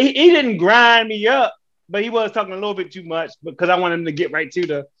didn't grind me up, but he was talking a little bit too much because I wanted him to get right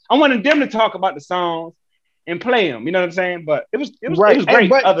to I wanted them to talk about the songs and play them. You know what I'm saying? But it was great.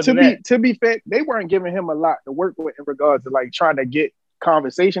 But to be fair, they weren't giving him a lot to work with in regards to like trying to get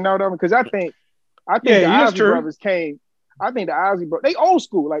conversation out of him. Because I think the Ozzy brothers came. I think the Ozzy brothers, they old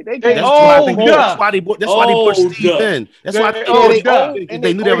school. Like they that's why they pushed Steve in. That's why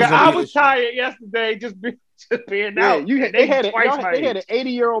they knew there was. I was tired yesterday just being out. They had an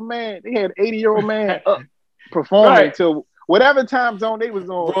 80-year-old man. They had an 80-year-old man up performing till whatever time zone they was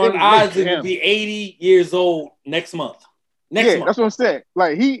on. Ron Isley will be 80 years old next month. That's what I'm saying.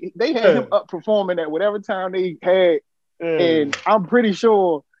 Like they had him up performing at whatever time they had, and I'm pretty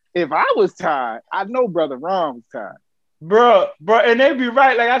sure if I was tired, I know Brother Ron was tired. Bro, and they be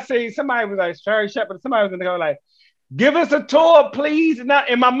right. Like I say, somebody was like Charlie Shepard. Somebody was gonna go like, "Give us a tour, please." And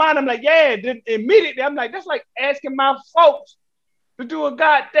in my mind, I'm like, "Yeah." Then immediately, I'm like, "That's like asking my folks to do a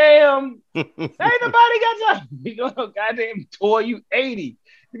goddamn. Ain't nobody got to goddamn tour. You 80.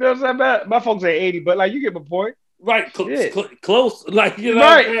 You know what I'm saying? My folks say 80, but like you get my point, right? Close, like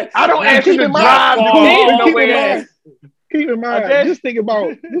right. I don't ask you to drive nowhere. Keep in mind, just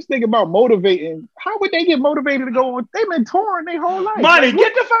think about motivating. How would they get motivated to go? They've been touring their whole life. Money,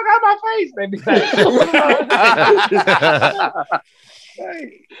 get the fuck out of my face, baby.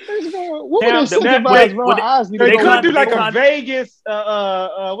 What would they incentivize Ron Isley? They could do like a Vegas.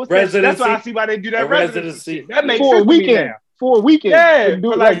 What's that? That's why I see why they do that residency. That makes sense for a weekend. Yeah,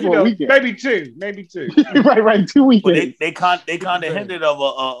 do it like for a weekend. Maybe two. right, 2 weekends. They kind of hinted of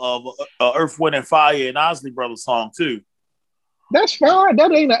a Earth, Wind and Fire and Isley Brothers song too. That's fine.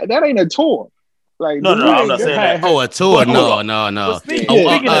 That ain't a tour. Like no, I'm not saying that. Oh, a tour? No.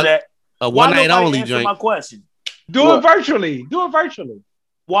 Speaking of that, a one night only joint. My question. Do it virtually.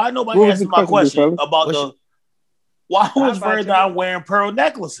 Why nobody answered my question about why was Verdon wearing pearl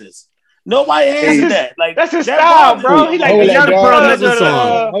necklaces? Nobody answered that. Like that's his style, bro. He like the young pearl necklace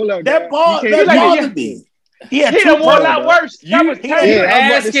song. Hold on. That bothered me. He had two more a lot worse. You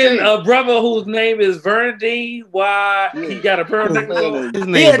asking a brother whose name is Vernon why he got a pearl necklace? His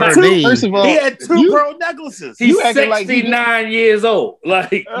name Vernon. First of all, he had two pearl necklaces. He's 69 years old.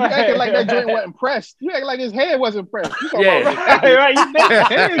 Like you acting like that joint wasn't pressed. You acting like his head wasn't pressed. Right.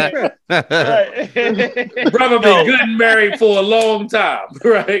 Brother been good and married for a long time,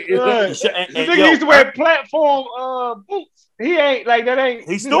 right? The nigga used to wear platform boots. He ain't like that.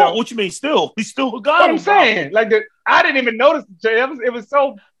 He's still. What you mean? Still? He's still a guy. What I'm saying, like I didn't even notice it was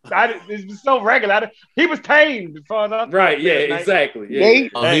so. It was so regular. He was tamed before. Right? Yeah. Exactly.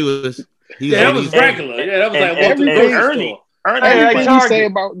 Yeah. He was. That was regular. Yeah. That was like everything we say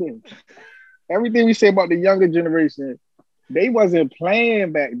about them. Everything we say about the younger generation, they wasn't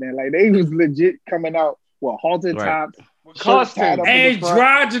playing back then. Like they was legit coming out with halter tops.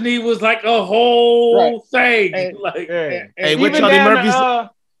 Androgyny was like a whole thing. And what Charlie Murphy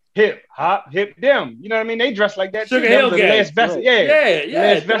hip hop, hip them. You know what I mean? They dress like that. Sugar Hill Gang. Last vested,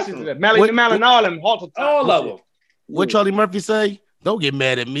 Last vested to that. Melly and all them halter tops. All of them. What Charlie Murphy say? Don't get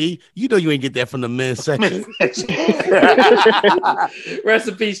mad at me. You know you ain't get that from the men's section. Rest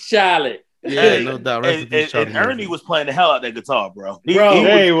in peace, Charlie. Yeah, no doubt. And Ernie was playing the hell out of that guitar, bro. He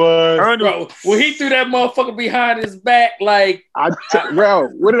was. Ernie, when he threw that motherfucker behind his back, like, what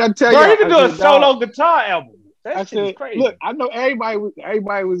did I tell you? Bro, he could do a solo guitar album. That shit is crazy. Look, I know everybody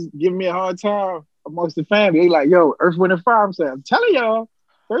was giving me a hard time amongst the family. They like, yo, Earth, Wind and Fire. I'm telling y'all.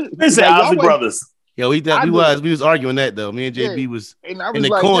 They say Ozzy Brothers. Yo, we was arguing that though. Me and JB was in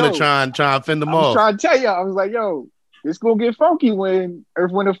the corner trying to fend them off. I was trying to tell y'all, I was like, yo, it's gonna get funky when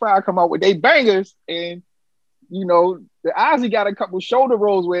Earth, Wind & Fire come out with they bangers, and you know, the Ozzy got a couple shoulder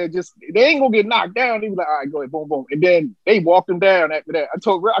rolls where they ain't gonna get knocked down. They be like, all right, go ahead, boom, boom. And then they walked him down after that. I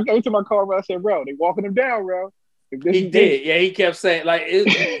came to my car, bro. I said, bro, they walking him down, bro. He did. Yeah, he kept saying, like,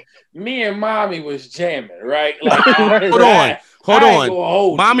 me and Mommy was jamming, right? Like, hold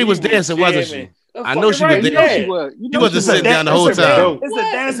on. Mommy was dancing, wasn't she? I know she was dancing. She wasn't sitting down the whole time. It's a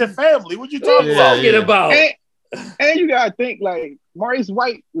dancing family. What you talking about? And you gotta think, like, Maurice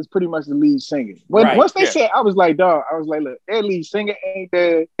White was pretty much the lead singer. Once they said, I was like, dog, look, their lead singer ain't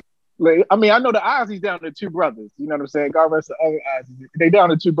there. Like, I mean, I know the Ozzy's down to two brothers. You know what I'm saying? God rest the other Ozzy. They down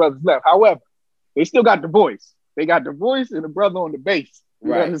to two brothers left. However, they still got the voice. They got the voice and the brother on the bass. You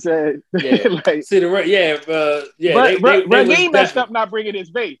know what I'm saying? Yeah. Like, see Raheem messed up not bringing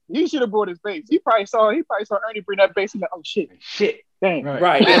his bass. He should have brought his bass. He probably saw Ernie bring that bass. He's like, oh shit. Dang.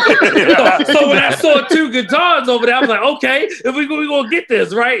 Right. so when I saw two guitars over there, I was like, okay, if we gonna get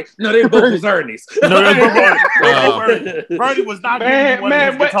this, right? No, they both was Ernie's. Bernie was not getting one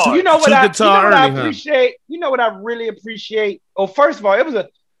of his guitars. You know what I appreciate? You know what I really appreciate? Oh, first of all, it was a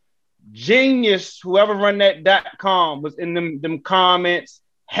genius. Whoever run that .com was in them comments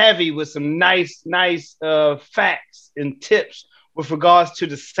heavy with some nice facts and tips with regards to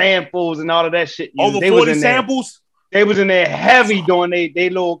the samples and all of that shit. Over 40 samples. They was in there heavy doing they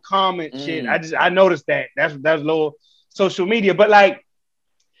little comment shit. I noticed that. That's little social media. But like,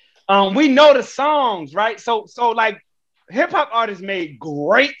 we know the songs, right? So like, hip hop artists made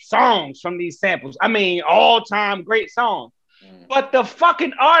great songs from these samples. I mean, all time great songs. But the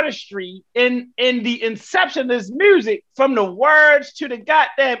fucking artistry in the inception of this music, from the words to the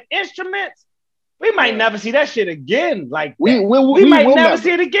goddamn instruments, we might never see that shit again. Like we might never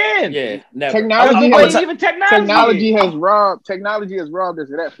see it again. Yeah, never. Technology has robbed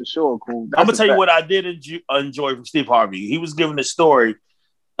us of that for sure. Cool. I'm gonna tell you what I did enjoy from Steve Harvey. He was giving a story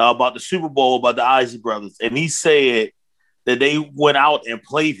about the Super Bowl, about the Isley Brothers, and he said that they went out and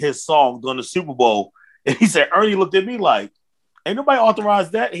played his song during the Super Bowl, and he said Ernie looked at me like, ain't nobody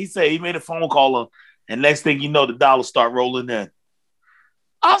authorized that. He said he made a phone call, and next thing you know, the dollars start rolling in.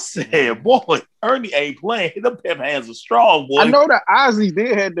 I said, boy, Ernie ain't playing. The pimp hands are strong, boy. I know that Ozzy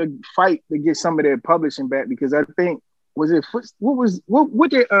did have to fight to get some of their publishing back, because I think, what did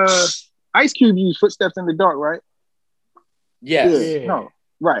Ice Cube use Footsteps in the Dark, right? Yes. Yeah. No,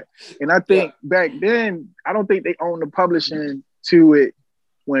 right. And I think back then, I don't think they owned the publishing to it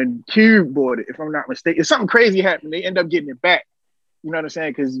when Cube bought it, if I'm not mistaken. If something crazy happened, they end up getting it back. You know what I'm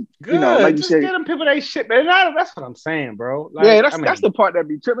saying? Because, you know, like you said, get them people they shit, man. That's what I'm saying, bro. Like, yeah, that's the part that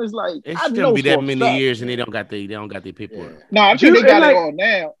be tripping. It's like, it shouldn't be that many years and they don't got their paperwork. No, I think they got it on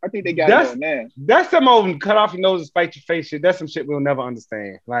now. It on now. That's some old cut off your nose and spite your face shit. That's some shit we'll never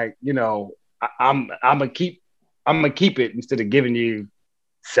understand. Like, you know, I'm gonna keep it instead of giving you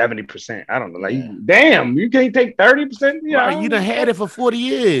 70%. I don't know. Like, damn, you can't take 30%. You know? You done had it for 40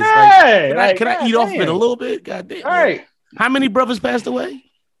 years. Hey, can I eat off of it a little bit? God damn. Right. How many brothers passed away?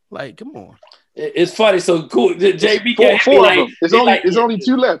 Like, come on. It's funny. So cool. JB four of them. There's only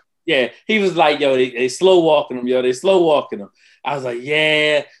two left. Yeah. He was like, yo, they slow walking them, yo. They slow walking them. I was like,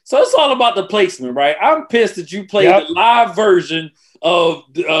 yeah. So it's all about the placement, right? I'm pissed that you played the live version of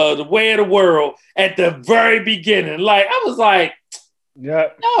The Way of the World at the very beginning. Like, I was like,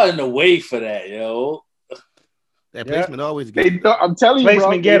 y'all in the way for that, yo. That placement always gets them. I'm telling you,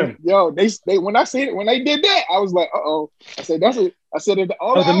 placement bro. Get them. Yo, they when I see it, when they did that, I was like, I said, that's it. I said,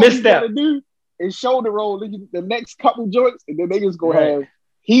 all the misstep to do is shoulder roll the next couple joints, and then they just go have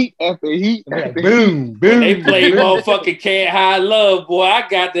heat after heat after boom. They play motherfucking Can't Hide Love, boy. I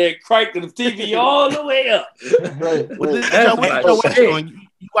got that crank the TV all the way up.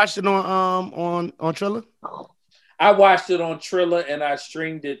 You watched it on Triller? I watched it on Triller and I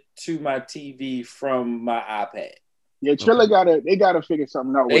streamed it to my TV from my iPad. Yeah, Triller gotta figure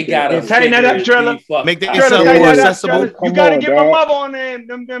something out. They gotta tighten that up, Triller. Make that more accessible. You gotta get my mother on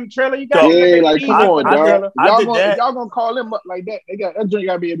them Triller. You gotta like come on, dog. Y'all gonna call them up like that? That joint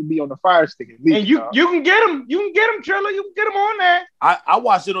gotta be able to be on the Fire Stick at least. And you can get them. You can get them, Triller. You can get them on there. I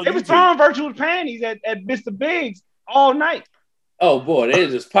watched it on YouTube. They was throwing virtual panties at Mr. Biggs all night. Oh boy, they're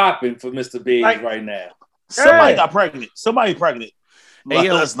just popping for Mr. Biggs right now. Somebody got pregnant. Somebody pregnant. Hey,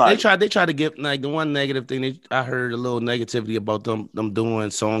 yo, they try to get like the one negative thing. I heard a little negativity about them doing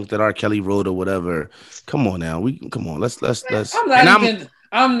songs that R. Kelly wrote or whatever. Come on now, Let's.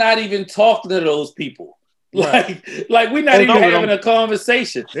 I'm not even talking to those people. Like we're not even having a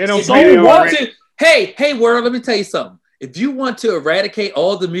conversation. They don't. Hey, world. Let me tell you something. if you want to eradicate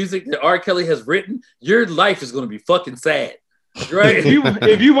all the music that R. Kelly has written, your life is going to be fucking sad. Right?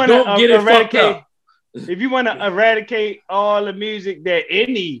 if you want to eradicate. If you want to eradicate all the music that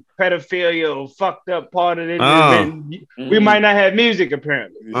any pedophilia or fucked up part of it, then we might not have music.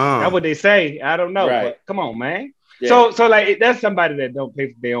 Apparently, that's what they say. I don't know, but come on, man. Yeah. So like that's somebody that don't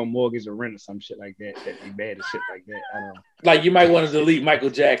pay for their own mortgage or rent or some shit like that. That be bad and shit like that. I don't know. Like you might want to delete Michael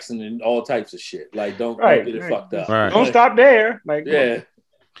Jackson and all types of shit. Like don't get it fucked up. Right. Don't stop there. Like yeah.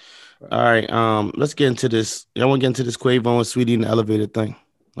 All right. Let's get into this. Y'all want to get into this Quavo and Sweetie in the elevator thing?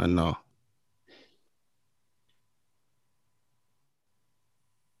 I know.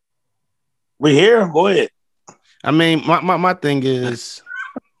 We here? Go ahead. I mean, my thing is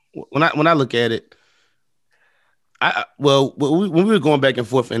when I look at it, when we were going back and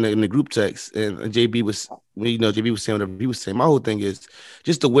forth in the group text, and JB was saying whatever he was saying. My whole thing is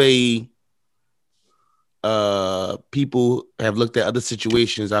just the way people have looked at other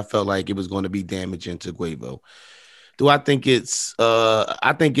situations. I felt like it was going to be damaging to Quavo. Do I think it's?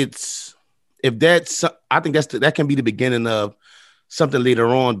 I think that can be the beginning of something later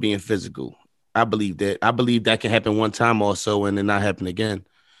on being physical. I believe that. I believe that can happen one time also and then not happen again.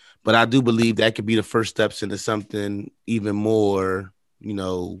 But I do believe that could be the first steps into something even more,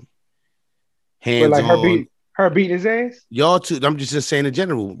 hands-on. Like her beating his ass? Y'all two, I'm just saying in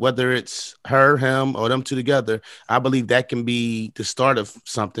general, whether it's her, him, or them two together, I believe that can be the start of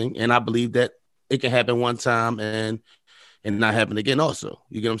something. And I believe that it can happen one time and not happen again also.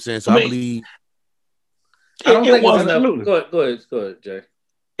 You get what I'm saying? So I believe... I don't think it was enough. Go ahead, Jay.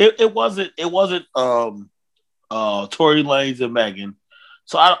 It wasn't Tory Lanez and Megan.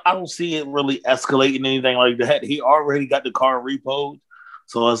 So I don't see it really escalating anything like that. He already got the car repoed.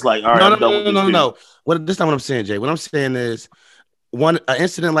 So it's like, all right, no. This is not what I'm saying, Jay. What I'm saying is an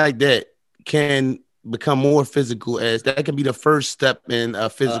incident like that can become more physical, as that can be the first step in a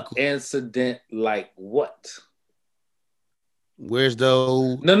physical incident like what? Where's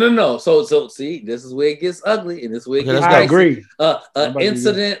the no. So see, this is where it gets ugly, and this is where it gets I agree. An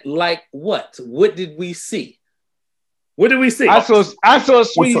incident like what? What did we see? What did we see? I saw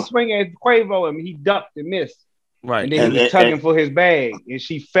Sweetie swing at Quavo, and he ducked and missed. Right, and then he was tugging for his bag, and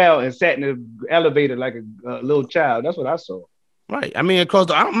she fell and sat in the elevator like a little child. That's what I saw. Right. I mean,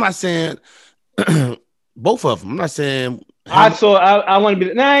 I'm not saying both of them. I'm not saying I want to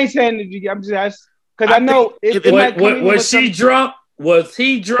be. No, I ain't saying that. I'm just because I know was she drunk? Was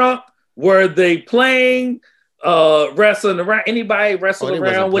he drunk? Were they playing? Wrestling around? Anybody wrestling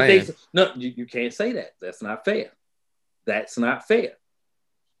around? What they? No, you can't say that. That's not fair. That's not fair.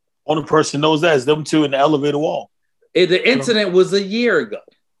 Only person knows that is them two in the elevator wall. The incident was a year ago.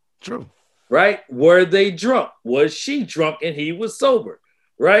 True. Right? Were they drunk? Was she drunk and he was sober?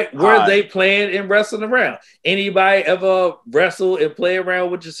 Right? Were they playing and wrestling around? Anybody ever wrestle and play around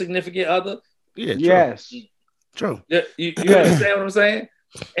with your significant other? Yeah. True. Yes. True. You understand what I'm saying?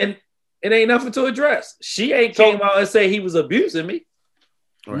 And it ain't nothing to address. She ain't came out and say he was abusing me.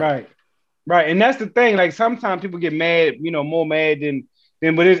 Right. And that's the thing. Like sometimes people get mad, more mad than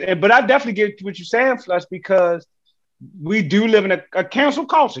but I definitely get what you're saying, Flush, because we do live in a cancel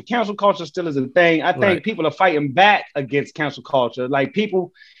culture. Cancel culture still is a thing. I think people are fighting back against cancel culture. Like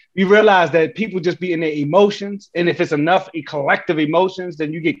you realize that people just be in their emotions. And if it's enough collective emotions,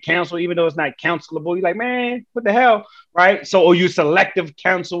 then you get canceled, even though it's not cancelable. You're like, man, what the hell? Right. So, or you selective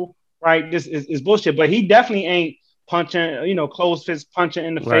cancel, right? This is bullshit. But he definitely ain't punching, closed fist punching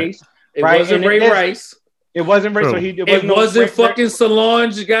in the face. It wasn't Ray Rice. It wasn't Ray. So it wasn't fucking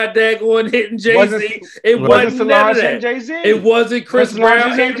Solange got daggone hitting Jay-Z. It wasn't Solange hitting Jay-Z. It wasn't Chris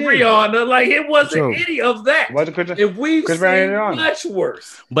Brown hitting Rihanna. Like it wasn't any of that. If we've seen much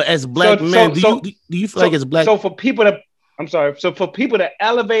worse. But as black men, do you feel like it's black? So for people to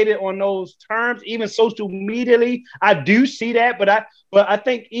elevate it on those terms, even social media, I do see that. But I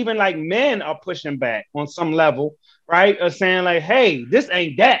think even like men are pushing back on some level. Right? Or saying like, hey, this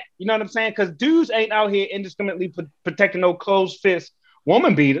ain't that. You know what I'm saying? Because dudes ain't out here indiscriminately protecting no closed fist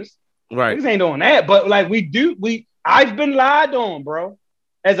woman beaters. Right. Niggas ain't doing that. But like I've been lied on, bro.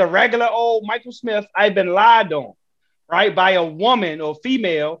 As a regular old Michael Smith, I've been lied on, right? By a woman or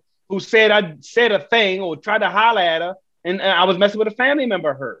female who said I said a thing or tried to holler at her, and I was messing with a family member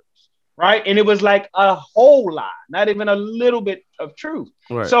of hers. Right. And it was like a whole lie, not even a little bit of truth.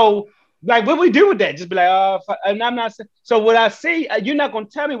 Right. So like, what we do with that? Just be like, and I'm not. So what I see, you're not gonna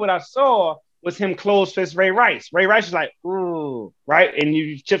tell me what I saw was him close fist Ray Rice. Ray Rice is like, ooh, right, and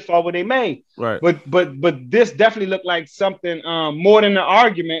you chips all what they made. Right. But this definitely looked like something more than an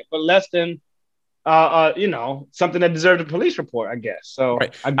argument, but less than something that deserved a police report, I guess. So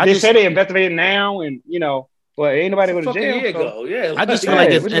right. they say they investigated now, and Well, ain't nobody go to jail. Year ago. Yeah, I just feel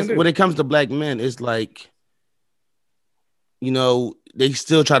like when it comes to black men, it's like, you know, they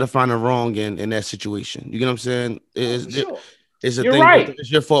still try to find a wrong in that situation. You get what I'm saying? It's a thing. Right.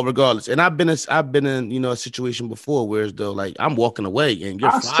 It's your fault regardless. And I've been in, you know, a situation before where it's though, like, I'm walking away and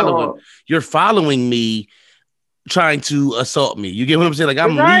you're following me, trying to assault me. You get what I'm saying? Like,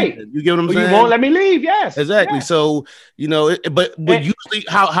 I'm leaving. You get what I'm saying? You won't let me leave. Yes, exactly. Yes. So, you know, but usually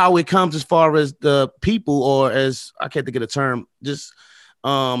how it comes as far as the people, or as I can't think of the term, just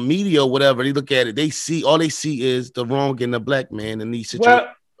media or whatever, they look at it, they see is the wrong in the black man in these situations.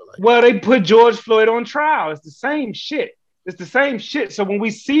 Well, they put George Floyd on trial. It's the same shit. So when we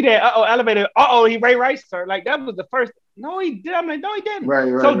see that, elevator, he Ray Rice, sir, like that was the first. No, he did. I mean, no, he didn't. Right.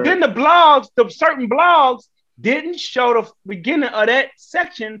 Then the certain blogs didn't show the beginning of that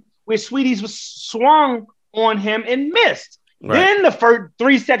section where Sweeties was swung on him and missed. Right. Then the first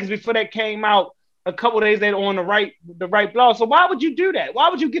 3 seconds before that came out, a couple of days later on the right blog. So why would you do that? Why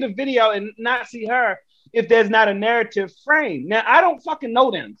would you get a video and not see her if there's not a narrative frame? Now, I don't fucking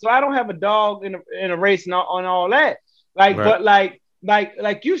know them, so I don't have a dog in a race and on all that. Like, right. But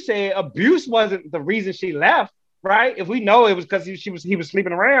like you said, abuse wasn't the reason she left, right? If we know it was because he was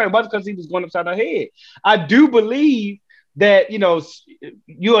sleeping around, it wasn't because he was going upside her head. I do believe that, you know,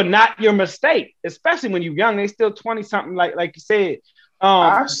 you are not your mistake, especially when you're young. They still 20 something, like you said.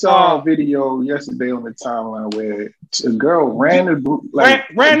 I saw a video yesterday on the timeline where a girl ran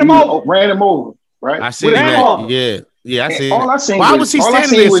him over, right? I see that. Yeah, I see. Why was he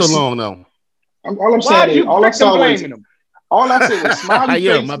standing there so long though? All I'm saying was smiley faces.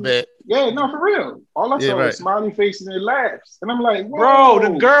 Yeah, my bad. Yeah, no, for real. All I saw was smiley faces and laughs, and I'm like, whoa.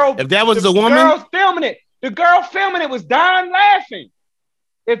 Bro, the girl. If that was the woman, the girl filming it was dying laughing.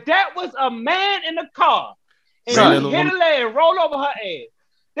 If that was a man in the car and he hit her leg and rolled over her ass,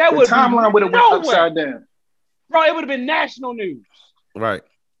 that would timeline would have went upside down. Bro, it would have been national news. Right.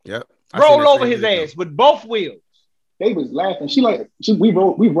 Yep. Roll over his ass with both wheels. They was laughing. We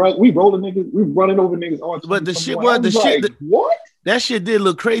rolling niggas, we running over niggas all the time. But the shit was what? That shit did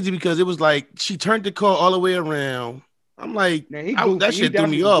look crazy because it was like she turned the car all the way around. I'm like, that shit threw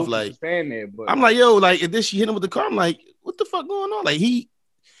me off. Like, I'm like, yo, like, and then she hit him with the car. I'm like, what the fuck going on? Like, he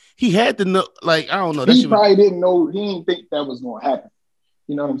had to know. Like, I don't know. He probably didn't know. He didn't think that was going to happen.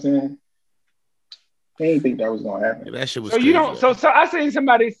 You know what I'm saying? He didn't think that was going to happen. Yeah, that shit was. So crazy, you don't. So I seen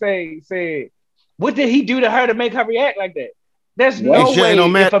somebody say. What did he do to her to make her react like that? There's no way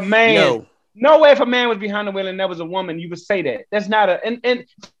if a man, no way if a man was behind the wheel and there was a woman, you would say that. That's not and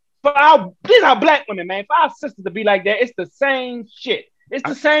for these are black women, man. For our sisters to be like that, it's the same shit. It's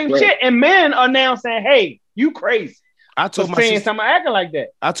the same shit. And men are now saying, "Hey, you crazy." I told my sister something acting like that.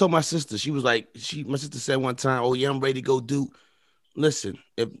 I told my sister, she was like, my sister said one time, "Oh yeah, I'm ready to go do." Listen,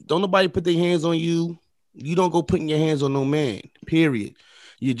 if don't nobody put their hands on you, you don't go putting your hands on no man. Period.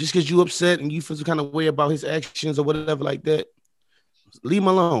 You just because you upset and you feel some kind of way about his actions or whatever like that, leave him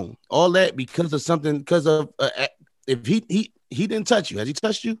alone. All that because of something, because of if he didn't touch you. Has he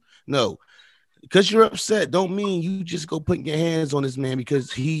touched you? No. Because you're upset don't mean you just go putting your hands on this man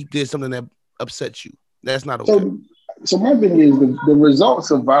because he did something that upsets you. That's not okay. So my thing is the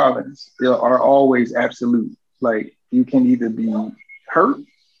results of violence are always absolute. Like you can either be hurt,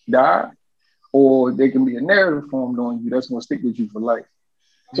 die, or there can be a narrative formed on you that's going to stick with you for life.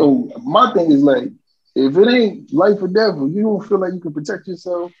 So my thing is like, if it ain't life or death, or you don't feel like you can protect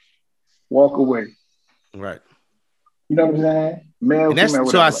yourself, walk away. Right. You know what I'm saying? Male, and that's female,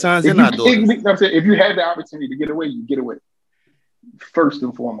 to our sons and our daughters. If you had the opportunity to get away, you get away. First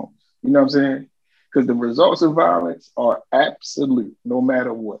and foremost. You know what I'm saying? Because the results of violence are absolute, no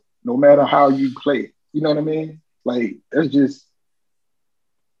matter what. No matter how you play it. You know what I mean? Like, that's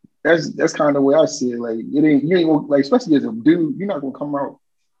kind of the way I see it. Like, you ain't gonna, like, especially as a dude, you're not gonna come out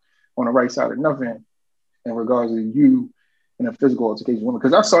on the right side of nothing in regards to you in a physical altercation woman.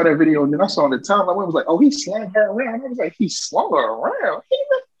 Because I saw that video and then I saw the timeline where it was like, oh, he slammed her around. I was like, he swung her around.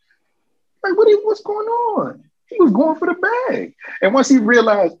 Like, what's going on? He was going for the bag. And once he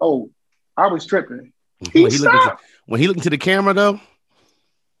realized, oh, I was tripping, he stopped. When he looked into the camera though,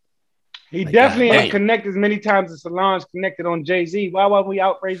 he definitely ain't connected as many times as Solange connected on Jay-Z. Why weren't we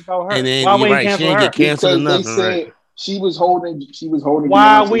outraged about her? And then, why she ain't get canceled or nothing, right? She was holding.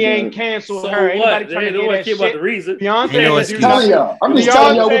 Why we ain't canceled her? Anybody trying to hear that shit? About the reason. Beyonce was telling y'all. I'm just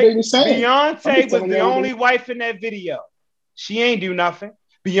telling y'all what they were saying. Beyonce was the only wife in that video. She ain't do nothing.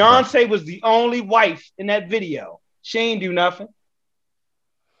 Beyonce was the only wife in that video. She ain't do nothing.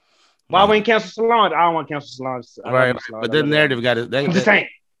 Why we ain't cancel Solange? I don't want to cancel Solange. Right, but the narrative got to. I'm just saying.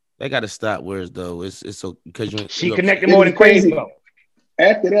 They got to stop. Whereas though, it's so because she connected more than Quavo.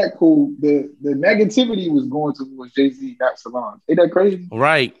 after that, cool. The negativity was going towards Jay-Z, not Solange. Ain't that crazy?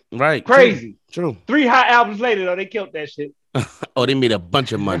 Right. Crazy. True. 3 hot albums later, though, they killed that shit. Oh, they made a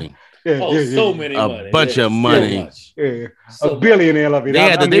bunch of money. So many money. A bunch of money. So $1 billion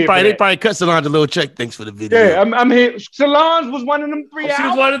elevator. They probably cut Solange a little check. Thanks for the video. Yeah, I'm here. Solange was one of them 3 albums. She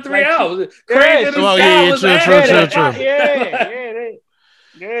was one of the 3 albums. True.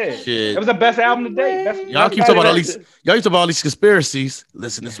 Yeah. Shit. It was the best album to date. Y'all keep talking about all these conspiracies.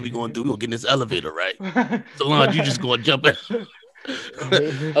 Listen, this is what we gonna do. We gonna get in this elevator, right? Solange, you just gonna jump in.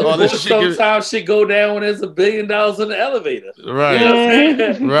 Sometimes shit go down when there's $1 billion in the elevator. Right. You know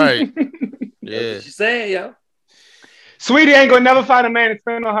what I'm right. Yeah. That's what she's saying, yo. Sweetie ain't gonna never find a man to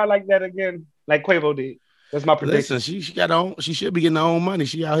spend on her like that again, like Quavo did. That's my prediction. Listen, she got her own. She should be getting her own money.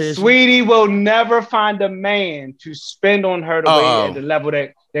 She out here. Sweetie will never find a man to spend on her the way at the level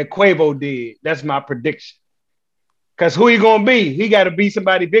that Quavo did. That's my prediction. Because who he gonna be? He got to be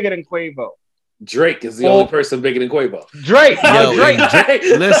somebody bigger than Quavo. Drake is the only person bigger than Quavo. Drake.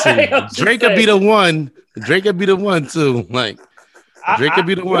 Listen, Drake could be the one. Drake could be the one too. Like Drake could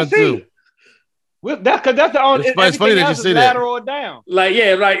be the one too. That's the only. It's funny that you say that. Lateral or down. Like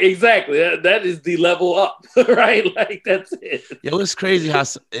exactly. That is the level up, right? Like that's it. Yo, it's crazy how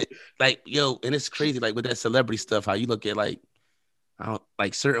and it's crazy like with that celebrity stuff. How you look at like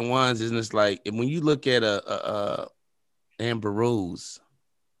certain ones, isn't it? Like when you look at a Amber Rose,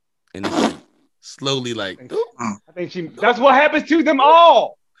 and it's like slowly like. I think that's what happens to them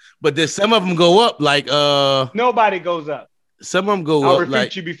all. But then some of them go up like nobody goes up. Some of them go I'll up refute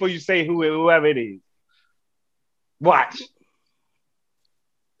like you before you say whoever it is. Watch.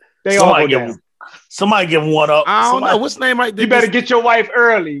 They all go down. Somebody give one up. I don't know what's the name right there. You better get your wife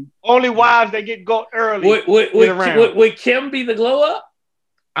early. Only wives that get go early. Would Kim be the glow up?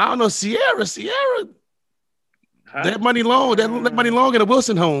 I don't know. Sierra. That money long. That money long in a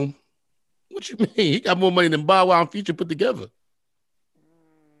Wilson home. What you mean? He got more money than Bow Wow and Future put together.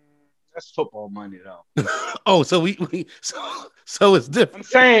 That's football money, though. Oh, so so it's different.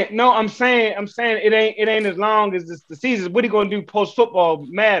 I'm saying it ain't as long as the season. What are you gonna do post football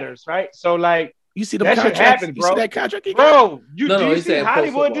matters, right? So like you see the that shit happens, bro. You see that contract, bro? You see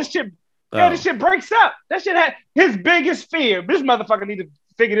Hollywood? This shit, this shit breaks up. That shit his biggest fear. This motherfucker need to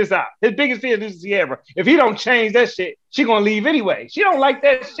figure this out. His biggest fear is Sierra. If he don't change that shit, she gonna leave anyway. She don't like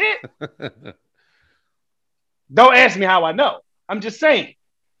that shit. Don't ask me how I know. I'm just saying.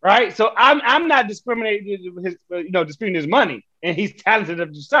 Right, so I'm not discriminating disputing his money, and he's talented to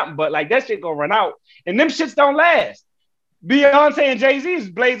do something, but like that shit gonna run out, and them shits don't last. Beyonce and Jay-Z is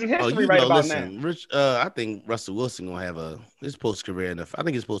blazing history about now. Rich, I think Russell Wilson gonna have his post career. I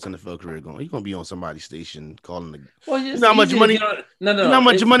think his post NFL career he's gonna be on somebody's station calling the. Well, you know how much money? No. You know how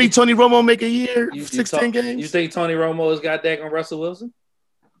much money Tony Romo make a year? 16 games. You think Tony Romo has got that on Russell Wilson?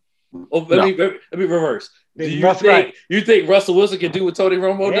 Oh, let me reverse. Do you think Russell Wilson can do what Tony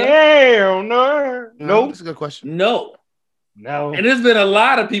Romo does? Hell no. No, that's a good question. No. And there's been a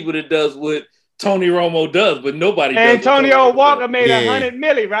lot of people that does what Tony Romo does, but nobody does. Antonio Walker made $100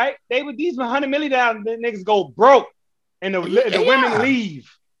 million, right? These $100 million down, the niggas go broke, and the women leave.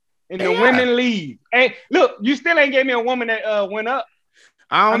 And the women leave. Hey, look, you still ain't gave me a woman that went up.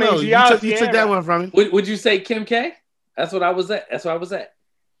 I don't know. You took that one from me. Would you say Kim K? That's what I was at.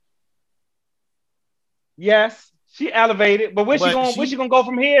 Yes, she elevated, but where's she gonna go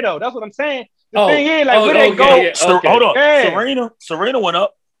from here though? That's what I'm saying. The thing is, like, where they go? Yeah, okay. Hold on, yeah. Serena went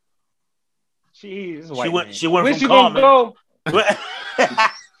up. She went where's from she Common. Gonna go?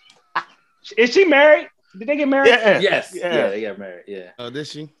 Is she married? Did they get married? Yeah. Yes. Yeah, they got married. Yeah. Oh, did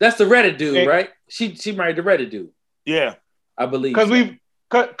she? That's the Reddit dude, right? She married the Reddit dude. Yeah, I believe. Because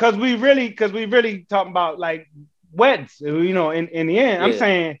we really talking about like weddings. You know, in the end, I'm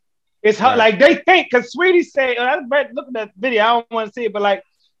saying. It's hard, like they think, because Sweetie said, look at that video, I don't want to see it, but like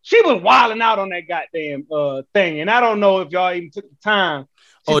she was wilding out on that goddamn thing, and I don't know if y'all even took the time.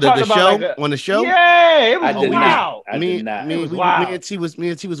 The show? On the show? Yeah, it was wild. Me and T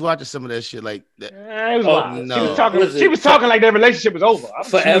was watching some of that shit like that. It was wild. No. She was talking like their relationship was over.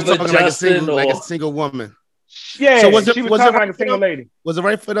 Forever Justin like a single woman. Yeah, so she was talking like a single lady. Was it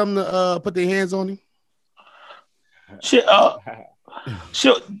right for them to put their hands on him? Shit,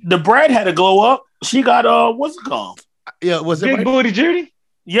 the Brad had to glow up. She got what's it called? Yeah, was it Big right? Booty Judy?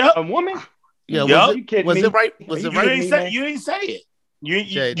 Yeah, a woman. Yeah, yep. Was it right? Was it right? You didn't say it.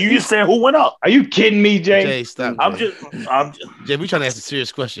 You just said who went up. Are you kidding me, Jay? Jay, stop. I'm just Jay, we trying to ask a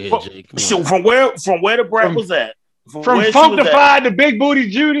serious question here, Jay. So from where the Brad was at? From Funkified to Big Booty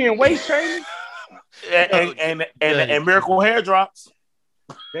Judy and waist training, and Miracle Hair Drops.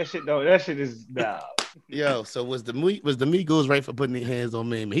 That shit is nah. Yo, so was the Migos right for putting their hands on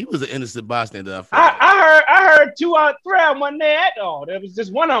me? He was an innocent bystander. I heard 2 out 3 of them wasn't there at all. There was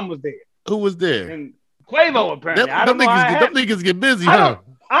just one of them was there. Who was there? And Quavo apparently. Them niggas get busy, huh?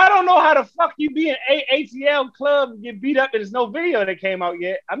 I don't know how the fuck you be in ATL club and get beat up and there's no video that came out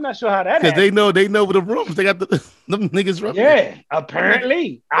yet. I'm not sure how that happened. Because they know the rooms. They got them niggas rough. Yeah,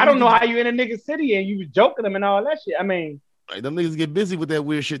 apparently. I don't know how you in a nigga city and you was joking them and all that shit. I mean, like, them niggas get busy with that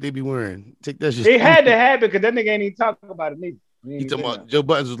weird shit they be wearing. Take that shit. They had to happen because that nigga ain't even talking about it neither. He talking about Joe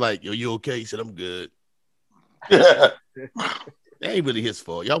Buttons was like, yo, you okay? He said, I'm good. That ain't really his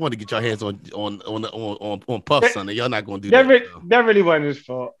fault. Y'all want to get your hands on Puff Sunday. Y'all not gonna do that. That really wasn't his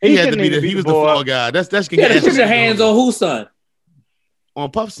fault. He had to be he was the fall guy. That's put your hands on whose son?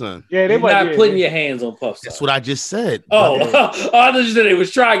 On Puff Son. Yeah, they were not putting your hands on Puff Son. That's what I just said. Oh, I thought you said they was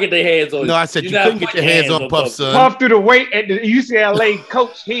trying to get their hands on. No, I said you couldn't get your hands on Puff Son. Puff threw the weight at the UCLA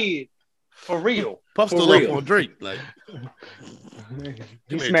coach head for real. Puff still up on Drake. Like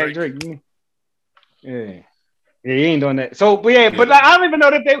he smacked Drake. Yeah. Yeah, he ain't doing that. So, but I don't even know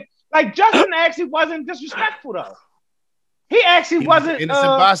that they like Justin actually wasn't disrespectful though. He actually wasn't innocent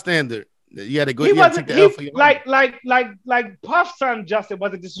bystander. You had to go. He wasn't like Puff son Justin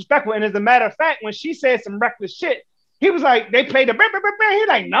wasn't disrespectful. And as a matter of fact, when she said some reckless shit, he was like, they played the brr, brr, brr, brr. He's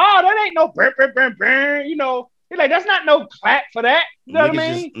like, no, that ain't no brr, brr, brr, brr. You know, he's like, that's not no clap for that. You know what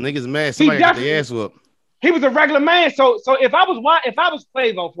I mean? Niggas mad. Somebody got their ass whooped. He was a regular man. So if I was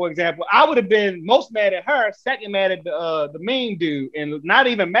Quavo, for example, I would have been most mad at her, second mad at the mean dude, and not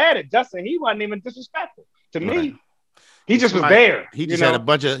even mad at Justin. He wasn't even disrespectful to me. He just was there. He just had a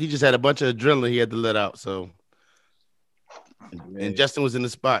bunch of adrenaline he had to let out. So and Justin was in the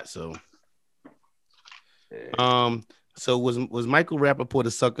spot. So so was Michael Rappaport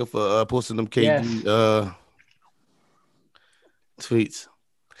a sucker for posting them KD tweets?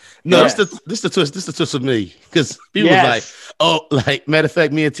 No, this the twist. This the twist for me because people was like, oh, like matter of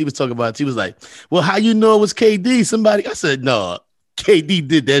fact, me and T was talking about it. T was like, well, how you know it was KD? Somebody, I said, no, KD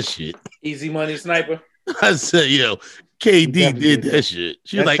did that shit. Easy money sniper. I said, KD did that shit.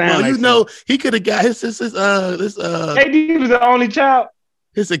 She was like, well, you know, he could have got his KD was the only child.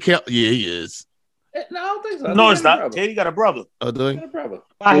 His account, yeah, he is. No, I don't think so. No, it's not. KD got a brother. Oh, do he? Got a brother.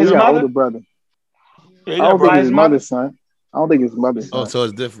 By his older brother. Yeah, I don't think his mother's son. I don't think it's mother's son. Oh, so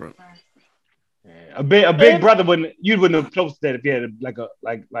it's different. Yeah, a big brother wouldn't have posted that if you had like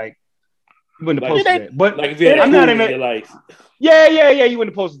you wouldn't have posted that. But like if you had I'm not in your life. Yeah, you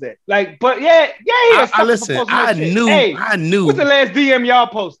wouldn't have posted that. Like, but yeah. I listen. I knew. What's the last DM y'all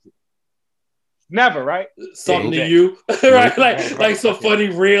posted? Never, right? Something to you, right? Like some funny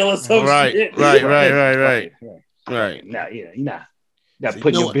reel or something. Right. Nah, you're not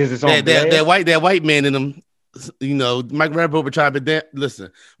putting your business on that white man in them. You know, Mike Rappaport tried to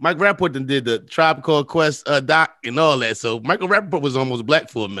listen. Mike Rappaport did the Tribe Called Quest doc and all that. So Michael Rappaport was almost black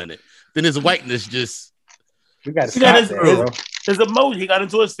for a minute. Then his whiteness just. You got to stop there, bro. His emotion. He got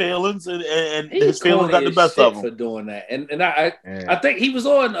into his feelings, and his feelings got the best of him for doing that. And I think he was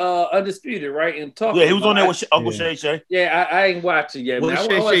on Undisputed, right? And talking. Yeah, he was on there with Uncle Shay Shay. Yeah, I ain't watching yet. What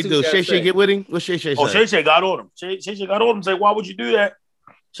Shay Shay do? Shay Shay get with him? What Shay Shay say? Oh, Shay Shay got on him. Shay Shay got on him. Say, why would you do that?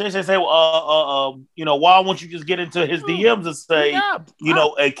 Shay Shay say, why won't you just get into his DMs and say,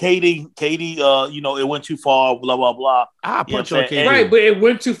 Katie, it went too far, blah blah blah. I put you on Katie. Right, but it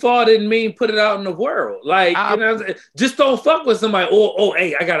went too far didn't mean put it out in the world. Like just don't fuck with somebody.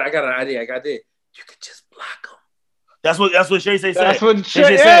 Hey, I got an idea. I got this. You could just block them. That's what Shay Shay said. That's what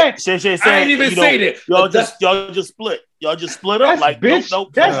Shay said. Shay Shay said. I ain't even saying it. Y'all just split. Y'all just split up. Like bitch.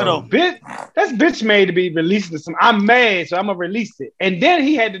 That's bitch made to be releasing some. I'm mad, so I'm gonna release it. And then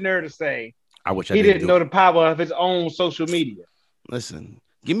he had the nerve to say, he didn't know the power of his own social media. Listen,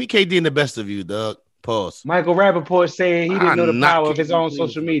 give me KD and the best of you, Doug. Pause. Michael Rappaport saying he didn't know the power of his own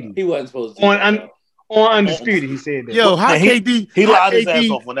social media. He wasn't supposed to. On Undisputed, he said that. Yo, how KD? He lied his ass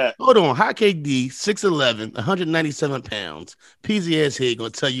off on that. Hold on, how KD, 6'11", 197 pounds, peasy ass head, gonna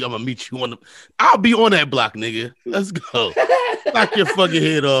tell you I'm gonna meet you on the. I'll be on that block, nigga. Let's go. Knock your fucking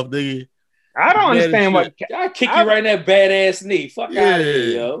head off, nigga. I don't understand what. I kick you right in that badass knee. Fuck out of here,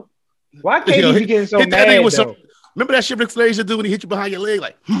 yo. Why KD be getting so mad? Though? Remember that shit Ric Flair used to do when he hit you behind your leg,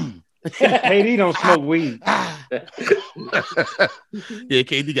 like. KD don't smoke weed. Yeah,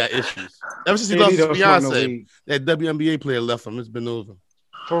 KD got issues. Ever since he lost his fiance, that WNBA player left him. It's been over.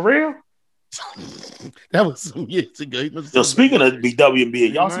 For real? That was some years ago. Yo, speaking of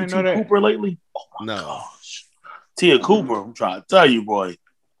WNBA, y'all see Tia Cooper lately? Oh my gosh. Tia Cooper, I'm trying to tell you, boy.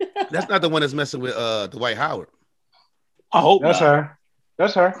 That's not the one that's messing with Dwight Howard. I hope that's her.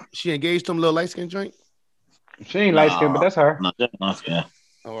 That's her. She engaged to him, little light skin joint. She ain't light skin, but that's her. Not that, yeah.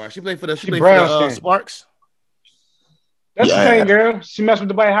 All right, she played for the Sparks. That's the same girl. She messed with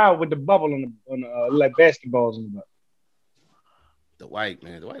the Dwight Howard with the bubble on the like basketballs in the butt. The white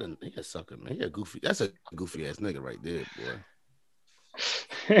man, he a sucker, man. He a goofy. That's a goofy ass nigga right there, boy.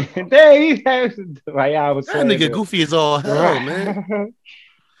 That nigga goofy as all hell, man.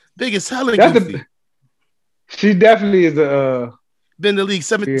 Big as hell and goofy. She definitely is a. Been in the league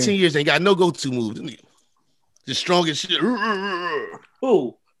 17 years, ain't got no go-to moves. The strongest shit.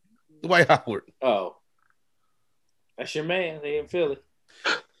 Who? Dwight Howard. Oh. That's your man. They in Philly.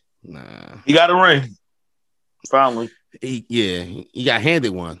 Nah. He got a ring. Finally. He got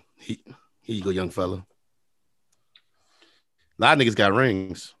handed one. Here you go, young fella. A lot of niggas got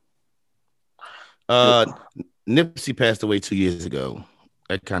rings. Nipsey passed away 2 years ago.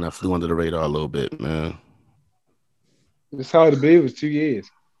 That kind of flew under the radar a little bit, man. It's hard to believe it was 2 years.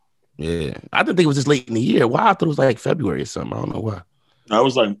 Yeah. I didn't think it was this late in the year. Why? I thought it was like February or something. I don't know why.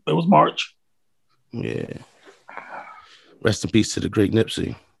 It was March. Yeah. Rest in peace to the great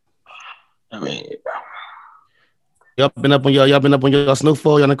Nipsey. I mean, y'all been up on your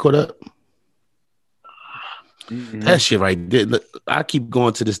Snowfall? Y'all not caught up? Mm-hmm. That shit right there. Look, I keep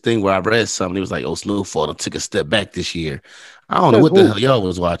going to this thing where I read something. It was like, Snowfall took a step back this year. I don't know what the hell y'all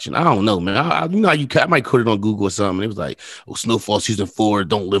was watching. I don't know, man. I might put it on Google or something. It was like, Snowfall season 4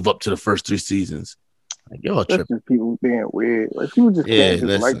 don't live up to the first 3 seasons. Like, y'all tripping. That's just people being weird. Like, people just can't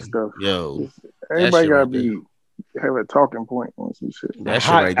just like stuff. Yo, everybody gotta have a talking point on some shit. That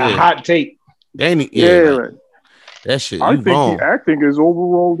shit right there. A hot take. Like, that shit. I think wrong. the acting is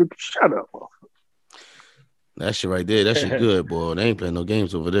overall. Shut up. That shit right there. That shit good, boy. They ain't playing no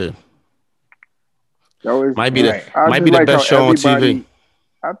games over there. Might be the best show on TV.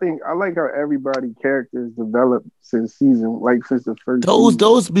 I like how everybody characters develop since the first.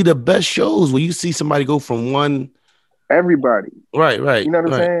 Those be the best shows when you see somebody go from one. Everybody. Right. You know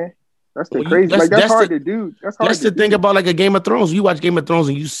what I'm saying? That's the crazy. That's hard to do. That's the thing about like a Game of Thrones. You watch Game of Thrones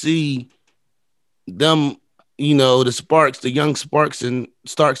and you see them, the Sparks, the young Sparks and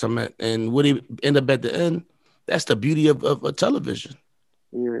Starks and what he end up at the end. That's the beauty of television.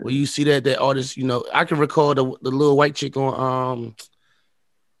 Yeah. Where you see that artist, I can recall the little white chick on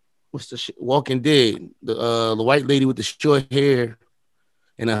what's the shit? Walking Dead, the white lady with the short hair,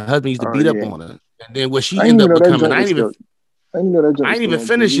 and her husband used to beat up on her, and then what she ended up becoming, I didn't even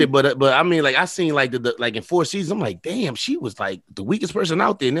finish it, but I mean, like I seen like the like in 4 seasons, I'm like, damn, she was like the weakest person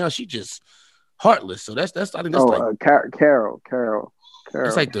out there. Now she just heartless. So that's I think that's Carol.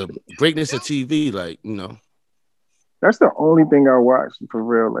 It's like the greatness of TV, like That's the only thing I watch for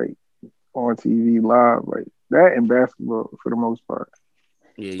real, like on TV live, like that and basketball for the most part.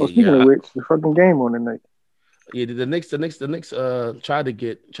 Yeah. Speaking of which, the fucking game on tonight. Yeah, the Knicks tried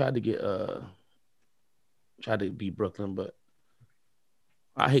to beat Brooklyn, but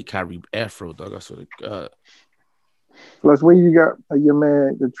I hate Kyrie Afro, dog. I swear to God. Plus, where you got your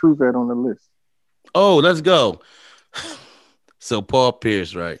man, the truth at on the list? Oh, let's go. So Paul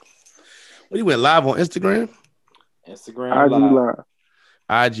Pierce, right? Well, he went live on Instagram.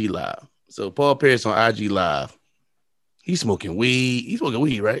 IG Live. So Paul Pierce on IG Live. He's smoking weed,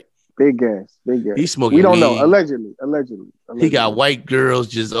 right? Big gas. He's smoking weed. We don't know. Allegedly. He got white girls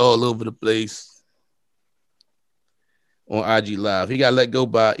just all over the place on IG Live. He got let go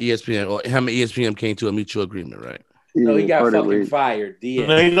by ESPN, or him and ESPN came to a mutual agreement, right? Yeah, no, he got fucking fired. He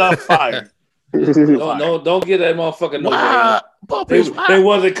got fired. Don't get that motherfucker no. They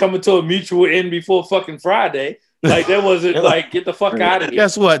wasn't coming to a mutual end before fucking Friday. Like that wasn't like get the fuck out of here.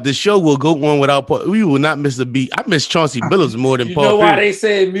 Guess what? The show will go on without Paul. We will not miss a beat. I miss Chauncey Billups more than Paul. You know why Pierce.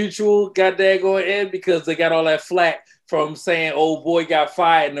 they said mutual got that going in? Because they got all that flack from saying old boy got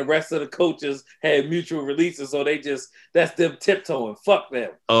fired and the rest of the coaches had mutual releases. So that's them tiptoeing. Fuck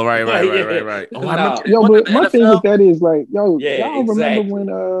them. Oh, right. Oh, but my thing with that is like, y'all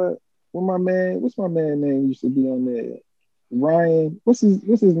remember when my man, what's my man name used to be on there? Ryan, what's his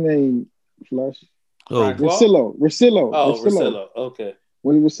name? Flush. Oh, Russillo. Oh, Russillo. Okay.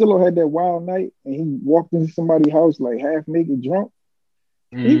 When Russillo had that wild night and he walked into somebody's house like half naked drunk,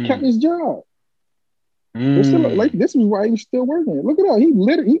 he kept his job. Russillo, like this is why he's still working. Look at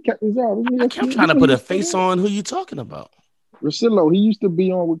that. He kept his job. I'm trying to put a face on who you talking about. Russillo, he used to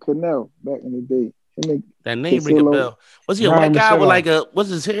be on with Cornell back in the day. That name ring a bell. Was he a white guy with like was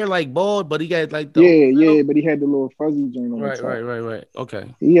his hair like bald, but he got like but he had the little fuzzy joint on the top. Right.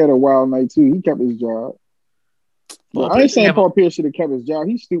 Okay. He had a wild night too. He kept his job. I ain't saying Paul Pierce should have kept his job.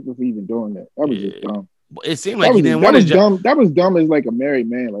 He's stupid for even doing that. That was just dumb. It seemed like he didn't want his job. That was dumb as like a married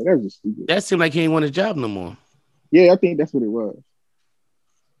man. Like that was just stupid. That seemed like he didn't want his job no more. Yeah, I think that's what it was.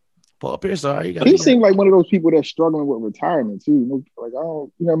 Paul Pierce, all right. He seemed like one of those people that's struggling with retirement too. Like, I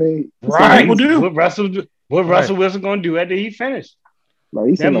don't, you know what I mean? Right. What Russell Wilson gonna do after he finished?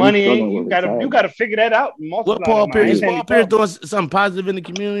 Like, that money ain't you gotta figure that out. What Paul Pierce doing something positive in the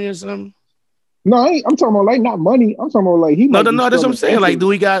community or something? No, I'm talking about like not money. I'm talking about like he. No. That's what I'm saying. Like, do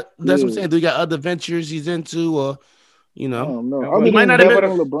we got? That's what I'm saying. Do we got other ventures he's into, or you know? No. He might not have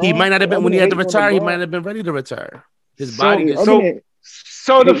been. He might not have been when he had to retire. He might not have been ready to retire. His body.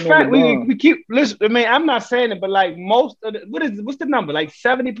 So the fact we keep listen. I mean, I'm not saying it, but like most of the what's the number? Like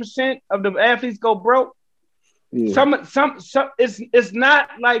 70% of the athletes go broke. Yeah. Some it's not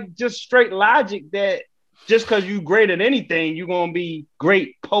like just straight logic that just because you great at anything, you're gonna be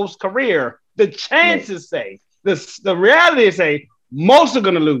great post career. The chances say the reality say most are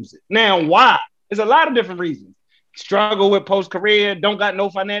gonna lose it. Now, why? There's a lot of different reasons. Struggle with post career, don't got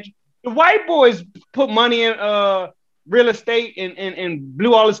no financial. The white boys put money in real estate and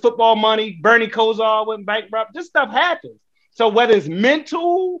blew all his football money. Bernie Kosar went bankrupt. This stuff happens. So whether it's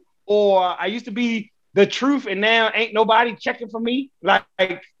mental or I used to be the truth and now ain't nobody checking for me, like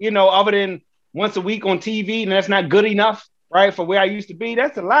other than once a week on TV, and that's not good enough, right? For where I used to be.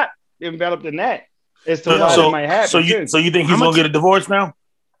 That's a lot enveloped in that. As to why that might happen. So you think he's gonna get a divorce now?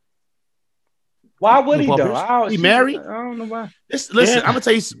 Why would he though? He married? I don't know why. Listen, I'm gonna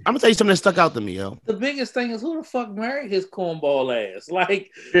tell you something that stuck out to me, yo. The biggest thing is who the fuck married his cornball ass?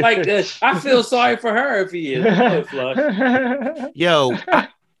 Like I feel sorry for her if he is. Yo,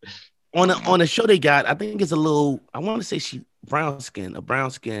 on a show they got, I think it's a little. I want to say she brown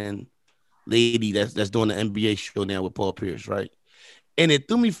skin lady that's doing the NBA show now with Paul Pierce, right? And it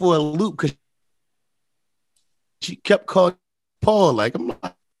threw me for a loop because she kept calling Paul like I'm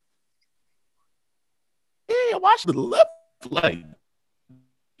like. Yeah, watch the left, like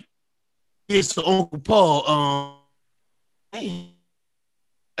it's Uncle Paul. I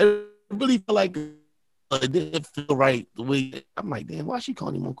really feel like it didn't feel right the way I'm like, damn, why she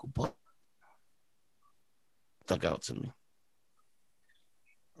calling him Uncle Paul? Stuck out to me.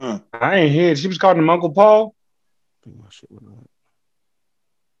 I ain't hear it. She was calling him Uncle Paul.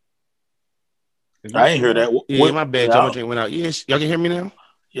 I ain't hear that. Yeah, my bad. Y'all drink went out. Yes, y'all can hear me now.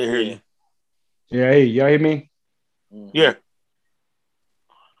 Yeah, hear you. Yeah, hey, y'all hear me? Yeah.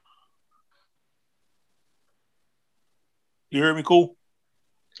 You hear me cool?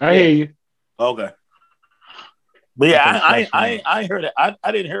 I hear you. Okay. But yeah, I heard that.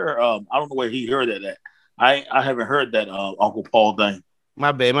 I didn't hear I don't know where he heard that at. I haven't heard that Uncle Paul thing.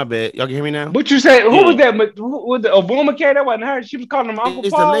 My bad. Y'all can hear me now? What you say? Who was that? Was the Obamacare? That wasn't her. She was calling him Uncle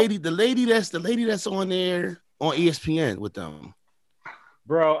Paul. It's the lady that's on there on ESPN with them.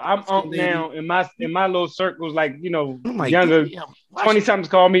 Bro, I'm Unc now in my little circles, like younger 20-somethings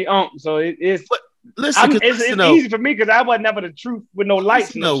call me Unc. So it's easy for me because I wasn't never the truth with no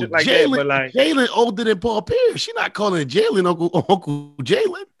lights and shit like that. But like Jalen older than Paul Pierce. She not calling Jalen Uncle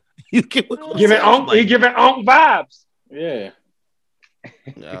Jalen. You giving Unc vibes. Yeah.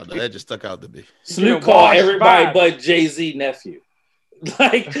 No, that just stuck out to me. Snoop called everybody but Jay-Z nephew.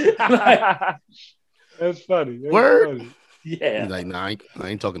 like that's funny. Word. Funny. Yeah. He's like, nah, I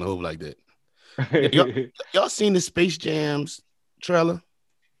ain't talking to Hope like that. y'all seen the Space Jams trailer?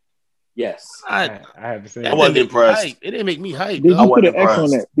 Yes. I haven't seen it. I wasn't impressed. It didn't make me hype. Did you put an S on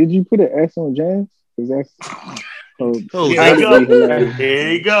that? Did you put an S on Jams? Because that's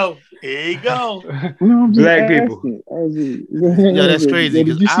Here you go. No, Black people. Yeah, that's crazy.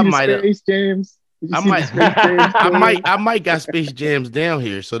 Did you see the Space Jams? I might got Space Jams down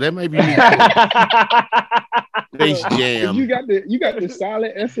here, so that might be me. Space Jam. You got the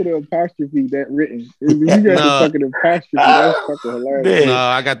solid S or the apostrophe that written. You got the fucking apostrophe. That's fucking hilarious. No,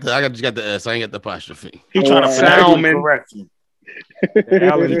 I just got the S. I ain't got the apostrophe. He trying to sound correct you.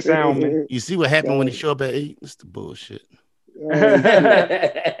 Alan Soundman. You see what happened when he show up at 8? It's the bullshit. 8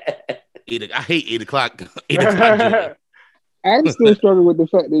 I hate 8 o'clock. 8 o'clock. I'm still struggling with the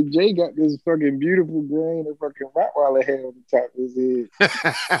fact that Jay got this fucking beautiful grain of fucking Rottweiler hair on the top of his head.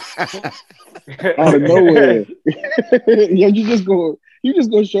 Out of nowhere. Yeah, you just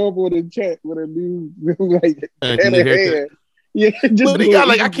gonna show up on the chat with a new like head of hair. Yeah, just but got,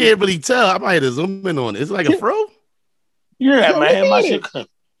 like I can't really tell. I might have to zoom in on it. It's like a fro. Yeah, man. My shit.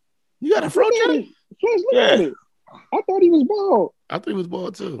 You got a fro, Johnny? Yeah. I thought he was bald. I thought he was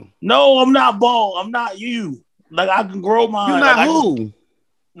bald too. No, I'm not bald. I'm not you. Like I can grow mine. You're not who?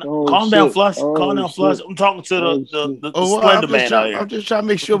 Calm down, Flush. Calm down, Flush. I'm talking to the Slender Man out here. I'm just trying to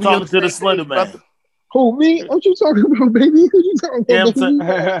make sure I'm talking to the Slender Man. Who, me? What you talking about, baby? What you talking about?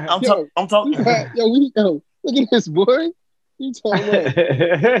 Yeah, I'm talking. Yo, look at this, boy. You talking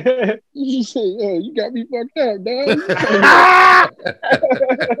about? You say, yo, you got me fucked up, dog.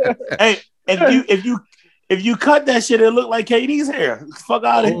 if you cut that shit, it look like KD's hair. Fuck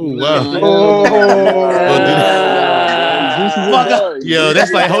out of here. Yo,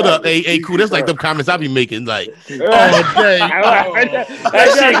 that's like, hold up. Hey, cool. That's like the comments I be making. Like, oh, dang.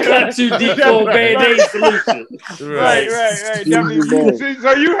 That shit cut too deep for Band-Aid solution. Right.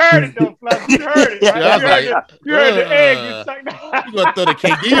 So you heard it, though, Fluff. You heard it. Right? Yeah, you heard the egg get sucked out. You gonna throw the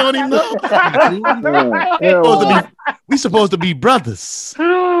KD on him, though? We supposed to be brothers.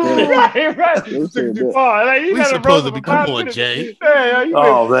 Right. We supposed to be. Come on, Jay.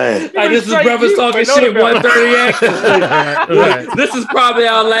 Oh, man. Hey, this is Brothers Talking Shit 138. This is probably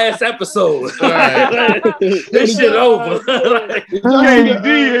our last episode. This shit over. Did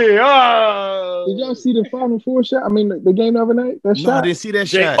y'all see the Final Four shot? I mean, the game the other night? That shot? I didn't see that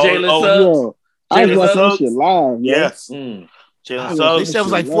shot. Jalen Suggs. I was watching that shit live. Yes. Jalen Suggs. They said it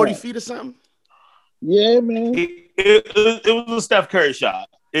was like 40 feet or something. Yeah, man. It was a Steph Curry shot.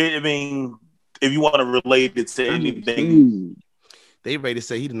 I mean, if you want to relate it to anything, they ready to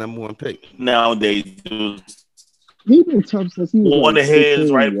say he the number one pick nowadays. He been tough since he was one of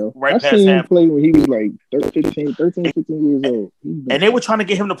his right past half. I seen him play when he was like 13, 15 years old. And they were trying to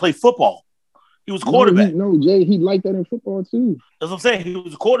get him to play football. He was quarterback. No, Jay, he liked that in football too. That's what I'm saying. He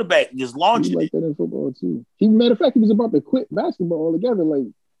was a quarterback, just launching. He liked that in football too. Matter of fact, he was about to quit basketball altogether like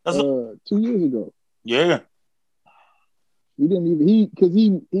 2 years ago. Yeah. He didn't even because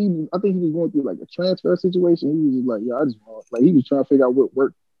he I think he was going through like a transfer situation. He was just like, I just want, like, he was trying to figure out what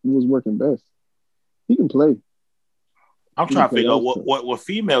was working best. He can play. I'm trying to figure out what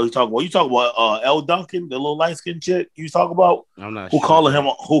female you talking about. You talking about Elle Duncan, the little light skinned chick you talk about? I'm not who sure. calling him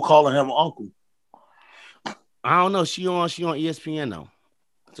uncle. I don't know. She on ESPN though.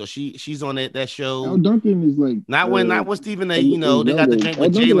 So she's on that show. Elle Duncan is like not when Stephen A. You know, they got the drink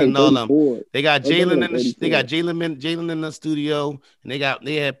with Jalen and all them. They got Jalen in the studio, and they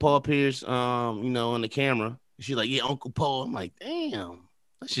had Paul Pierce on the camera. She's like, yeah, Uncle Paul. I'm like, damn,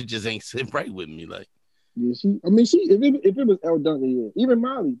 that shit just ain't sit right with me. Like, yeah, if it was Elle Duncan, yeah. Even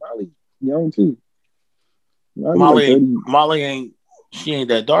Molly young too. Molly ain't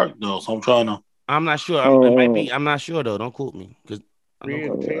that dark though, so I'm trying to. I'm not sure. It might be. I'm not sure though. Don't quote me because.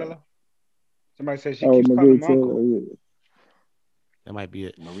 Taylor. Somebody said she keeps calling him uncle. Yeah. That might be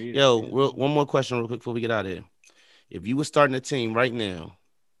it. One more question real quick before we get out of here. If you were starting a team right now,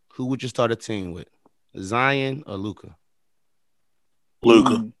 who would you start a team with? Zion or Luka?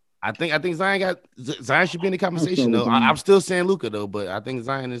 Luka. I think Zion should be in the conversation though. I'm still saying Luka though, but I think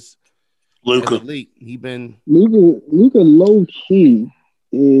Zion is Luka. Luka low key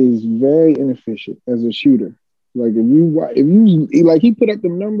is very inefficient as a shooter. Like if you like, he put up the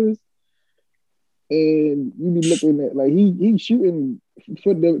numbers, and you be looking at like he's shooting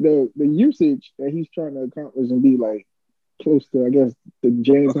for the usage that he's trying to accomplish and be like close to, I guess, the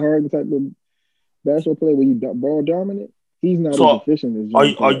James Harden type of basketball player where you ball dominant. He's not as efficient as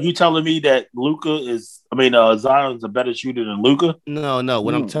James. Are you telling me that Zion's a better shooter than Luka? No.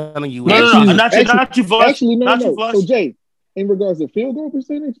 What I'm telling you, no, not you. So Jay, in regards to field goal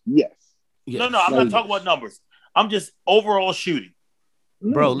percentage, yes. No, I'm not talking about numbers. I'm just overall shooting.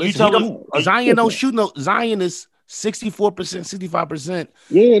 Bro, listen, Zion don't shoot no. Zion is 64%, 65%.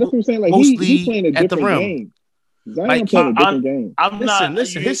 Yeah, that's what I'm saying. Like he's playing a different game. Zion playing a different game.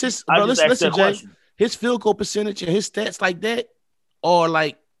 Listen, Jay. His field goal percentage and his stats like that are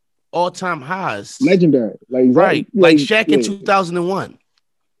like all-time highs. Legendary. Like Shaq in 2001.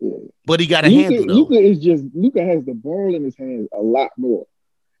 Yeah. But he got a handle though. Luka has the ball in his hands a lot more.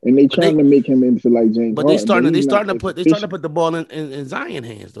 And they trying to make him into like James. But they starting to put the ball in Zion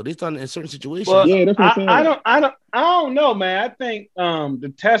hands though. They starting in certain situations. Well, yeah, that's what I'm saying. I don't know, man. I think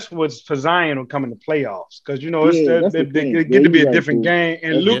the test was for Zion will come in the playoffs because it get to be a different game.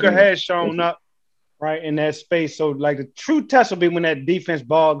 And Luka has shown up right in that space. So like the true test will be when that defense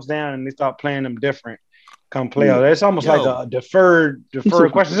bogs down and they start playing them different come playoffs. It's almost like a deferred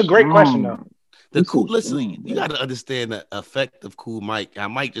question. It's a great question though. Listen, you got to understand the effect of Cool Mike. I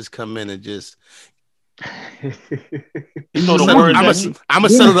might just come in and just. I'm gonna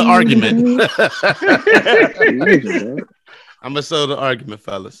settle the argument. I'm gonna settle the argument,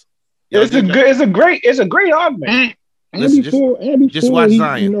 fellas. It's a great argument. Just watch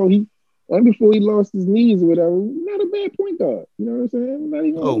Zion. And before he lost his knees or whatever, not a bad point guard. You know what I'm saying? Not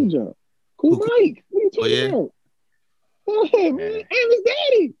even a good job. Cool Mike. What are you talking about? Oh, hey, man, and his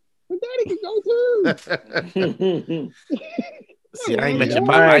daddy. His daddy can go too. See, I ain't met your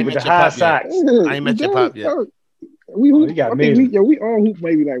pop. I ain't met your pop yet. We all hoop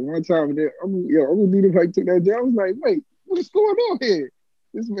maybe like one time. And then I'm gonna need him like took that job. I was like, wait, what's going on here?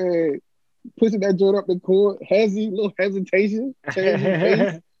 This man pushing that joint up the court, little hesitation, changing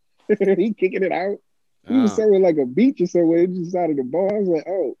face. He kicking it out. He was somewhere like a beach or somewhere just out of the bar. I was like,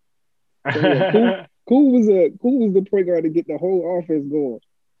 oh. So, yeah, Cool was the point guard to get the whole offense going.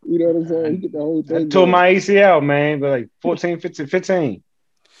 You know what I'm saying? He get the whole thing. I tore my ACL, man, but like 14, 15.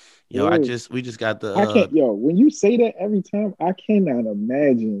 Yo, we just got the. I can't. Yo, when you say that every time, I cannot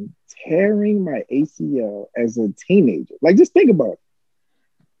imagine tearing my ACL as a teenager. Like, just think about it.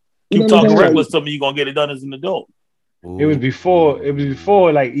 Keep talking reckless to me. You're gonna get it done as an adult. Ooh. It was before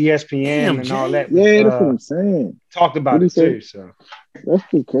like ESPN and all that. Yeah, that's what I'm saying. Talked about it too. So that's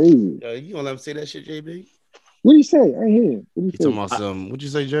just crazy. Yo, you gonna let him say that shit, JB? What do you say? I hear. You talking about some? What'd you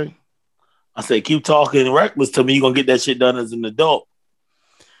say, Jay? I say keep talking reckless to me. You're gonna get that shit done as an adult.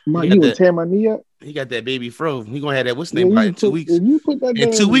 You gonna tear my knee up? He got that baby fro. He gonna have that. What's name? In 2 weeks. If you put that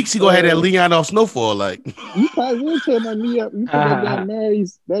in 2 weeks, he gonna have that Leon off Snowfall. Like you probably will tear my knee up. You put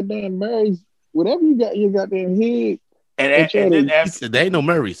that damn Mary's, whatever you got in your goddamn head. And then after, there ain't no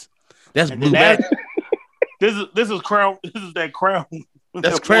Murray's. That's Blue Bag. This is Crown. This is that Crown.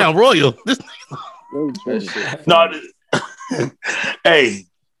 That's Crown Royal. No, hey.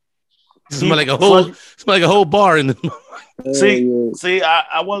 Smell like a whole bar in the. See,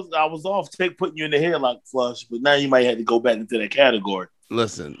 I was off putting you in the headlock flush, but now you might have to go back into that category.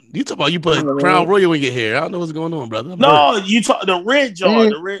 Listen, you talk about you put Crown Royal in your hair. I don't know what's going on, brother. You talk the red jaw.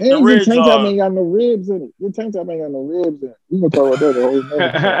 The red your tank top ain't got no ribs in it. Your tank top ain't got no ribs in it. We gonna talk about that the whole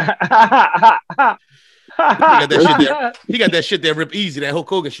night. He got that shit that rip easy. That Hulk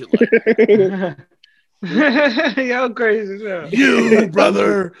Hogan shit. Like. Y'all crazy, man. You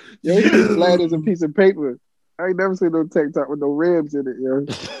brother. Yo, you flat as a piece of paper. I ain't never seen no tank top with no ribs in it, yo.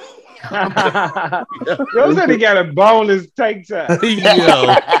 Yo said he got a boneless tank top.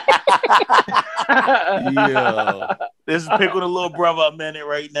 Yo. This is Pick with a little brother a minute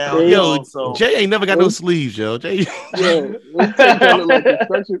right now. Yo, Jay ain't never got no sleeves, yo. Jay. I'm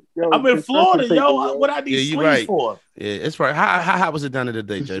in Florida, yo. What I need sleeves for? Yeah, it's right. How hot was it down in the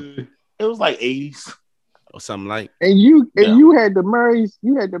day, Jay? It was like 80s. Or something like. And you had the Murray's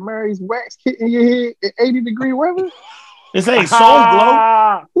wax kit in your head at 80-degree weather? This ain't Soul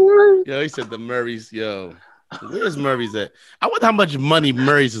Glow. Yo, he said the Murray's. Yo, where's Murray's at? I wonder how much money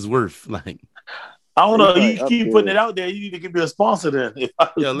Murray's is worth. Like, I don't know. You keep putting it out there. You need to give me a sponsor then.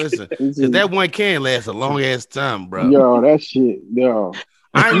 Yo, listen, that one can last a long ass time, bro. Yo, that shit, yo.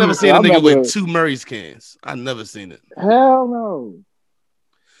 I ain't never seen a nigga with 2 Murray's cans. I never seen it. Hell no.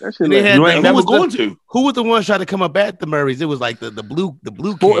 That shit who was the one trying to come up at the Murrays? It was like the blue can.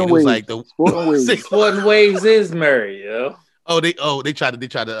 It was like the Sporting Waves is Murray, yo. They tried to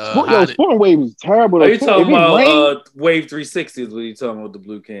Sporting Waves was terrible. Are you talking about Wave 360 is what you talking about, the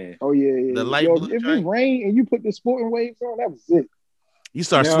blue can? Oh yeah. The light blue. If it rained and you put the Sporting Waves on, that was it. You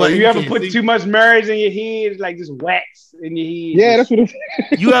start sweating. You ever put too much Murray's in your head, like just wax in your head? Yeah, that's what it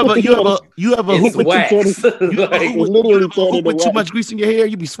is. You ever it's wax. Literally with too much grease in your hair,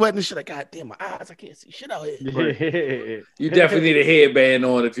 you be sweating and shit. Like, God damn, my eyes, I can't see shit out here. You definitely need a headband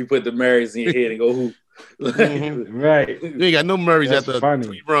on if you put the Murrays in your head and go hoop. Right. You ain't got no Murrays after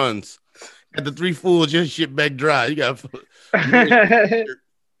 3 runs. At the 3 fulls, your shit back dry. You got.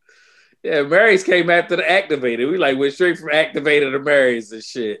 Yeah, Murray's came after the Activated. We went straight from Activated to Murray's and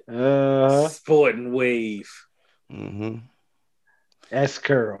shit. Sporting Wave. Mm-hmm. S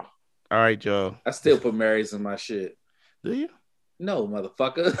curl. All right, y'all. I still put Murray's in my shit. Do you? No,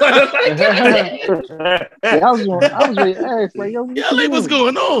 motherfucker. I was ready to ask, like, yo, what's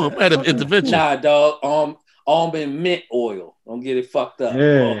going on? I had an intervention. Nah, dog. Almond mint oil. Don't get it fucked up.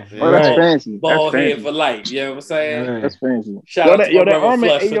 Yeah. That's fancy. Bald head for life. You know what I'm saying? Yeah. That's fancy. Shout out to my brother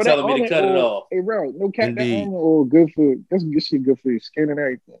Flush for telling me to cut it off. Hey, bro, no cat that almond oil good for that's good shit, good for your skin and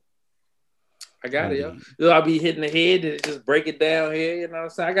everything. I got it, yo. I'll be hitting the head and just break it down here. You know what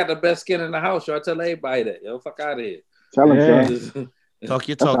I'm saying? I got the best skin in the house, yo. I tell everybody that. Yo, fuck out of here. Tell him, son. Talk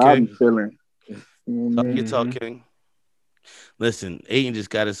your talk, King. Feeling. Talk your talk, King. Listen, Aiden just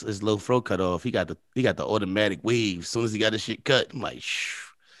got his low fro cut off. He got the automatic wave. As soon as he got his shit cut, I'm like, shh.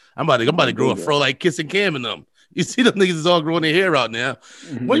 I'm about to grow a fro like Kissing Cam and them. You see them niggas is all growing their hair out now.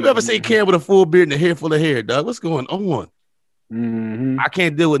 When you ever say Cam with a full beard and a hair full of hair, dog? What's going on? Mm-hmm. I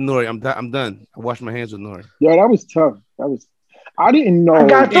can't deal with Nori. I'm done. I washed my hands with Nori. Yo, that was tough. I didn't know.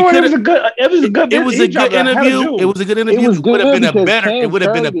 It was a good interview. It was a good interview. It would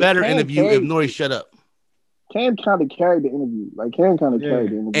have been a better interview if Nori shut up. Cam kind of carried the interview. Like, Cam kind of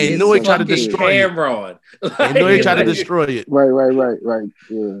carried the interview. And Nori tried to destroy it. And Nori tried to destroy it. Right.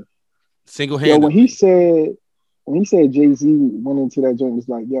 Yeah. Single-handed. Yo, when he said Jay-Z went into that joint, was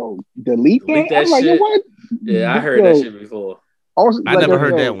like, yo, delete that? I'm like, shit. What? Yeah, I heard that shit before. Also, I never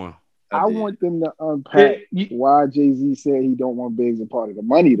heard that one. I want them to unpack why Jay-Z said he don't want Biggs a part of the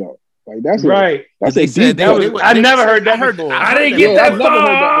money though. Like that's right. That's a deep. I never heard that before. I didn't get that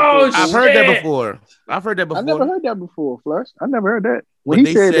far. I've heard that before. I never heard that before, Flush. I never heard that. When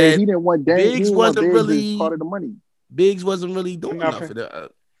he said that he didn't want Biggs wasn't really part of the money. Biggs wasn't really doing enough for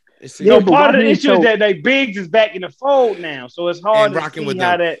that. Part of the issue is that like Biggs is back in the fold now, so it's hard to see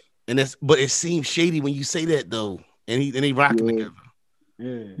how that. And but it seems shady when you say that though, and he rocking together.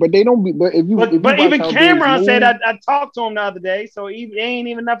 Yeah. But they don't be. But if you, but even Cameron said I talked to him the other day, so there ain't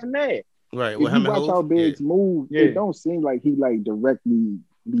even nothing there. Right. If you watch how Biggs move, it don't seem like he like directly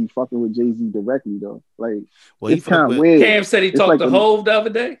be fucking with Jay-Z directly though. Like it's kind of weird. Cam said he talked to Hov the other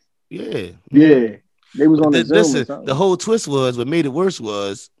day. Yeah. They was on the Zoom. Listen, the whole twist was what made it worse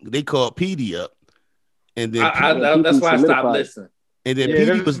was they called PD up, and then that's why I stopped listening. And then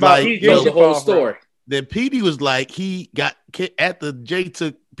PD was like, the whole story. Then PD was like, he got after Jay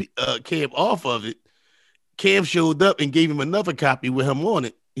took Cam off of it. Cam showed up and gave him another copy with him on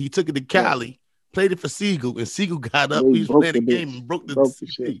it. He took it to Cali, played it for Siegel, and Siegel got up. He was playing the game and broke the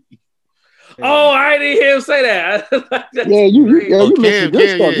CD. Oh, I didn't hear him say that. You right there.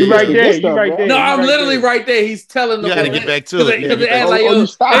 You right there. No, I'm literally right there. He's telling them. You got to get back to it.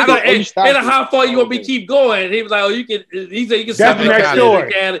 And how far you want me to keep going? And he was like, "Oh, you can." He said, "You can." That's the next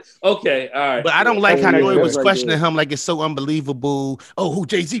story. Okay, all right. But I don't like how Noy was questioning him like it's so unbelievable. Oh, who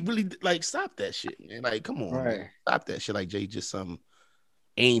Jay-Z really like? Stop that shit, man! Like, come on, man. Stop that shit. Like Jay just some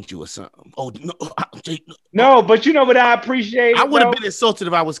angel or something. Oh no, Jay, no. But you know what I appreciate? I would have been insulted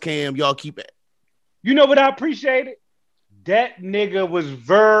if I was Cam. Y'all keep it. You know what I appreciated? That nigga was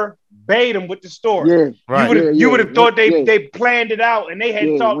verbatim with the story. Yeah, right. You would have thought they planned it out and they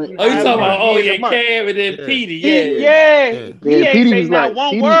had talked. Oh, you talking about Cam and then Petey? Yeah. He ain't say not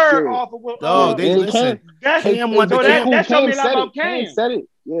one word off of what. Oh, they listen. Cam wanted that told me a lot about Cam. Cam said it.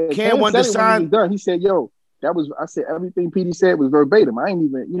 Yeah, Cam wanted to sign. He said, "Yo, that was." I said everything Petey said was verbatim. I ain't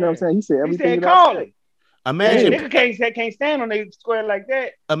even. You know what I'm saying? He said everything. He said, "Call it." Imagine nigga can't stand on they square like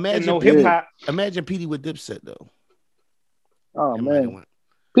that. Imagine no hip hop. Imagine Petey with Dipset though. Oh man,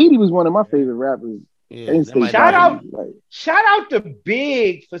 Petey was one of my favorite rappers. Yeah, shout out to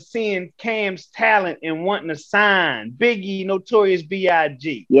Big for seeing Cam's talent and wanting to sign Biggie, Notorious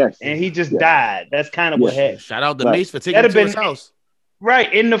B.I.G. Yes, and he just died. That's kind of what happened. Shout out to Mace for taking him to his house.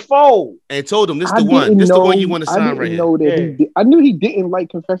 Right, in the fold. And told him, this the one. This the one you want to sign right here. I knew he didn't like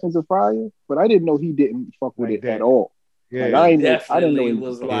Confessions of Fire, but I didn't know he didn't fuck with it at all. Yeah, like, I didn't know he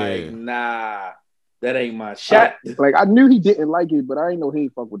was like, nah, that ain't my shot. Like, I knew he didn't like it, but I didn't know he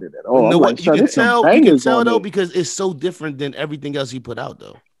fuck with it at all. No, like, you can tell though, because it's so different than everything else he put out,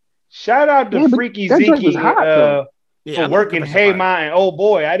 though. Shout out to Freaky Zeke. For working Hey Ma and Oh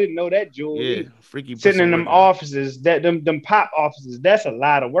Boy, I didn't know that, Jules. Yeah, Freaky sitting in them offices, them pop offices. That's a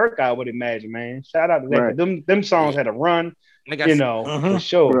lot of work, I would imagine, man. Shout out to that. Right. Them songs had a run, for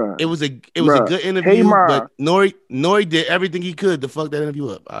sure. Right. It was a good interview, but Nori did everything he could to fuck that interview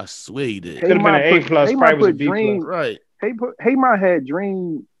up. I swear he did. Could have been an A+, probably was a B+. Right. Hey Ma had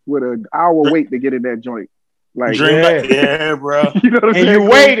Dream with an hour wait to get in that joint. Like, yeah, bro. You know what I'm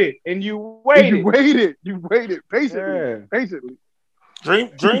saying? You waited patiently.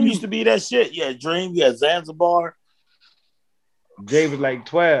 Dream used to be that shit. Yeah, Dream. Yeah, Zanzibar. Jay was like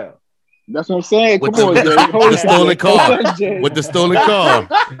 12. That's what I'm saying. With the stolen car. With the stolen car.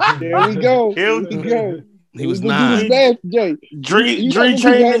 There we go. He was 9. Math, Jay. Dream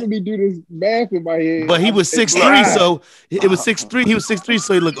having me do this math in my head. But he was 6'3", so it was 6'3". He was 6'3",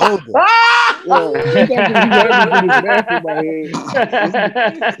 so he looked older. Yo, he having me do this math in my head.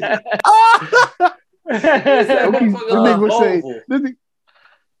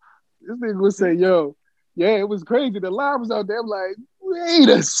 This nigga would say, yo, yeah, it was crazy. The line was out there. I'm like, wait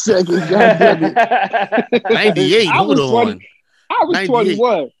a second, goddammit. 98, hold on. I was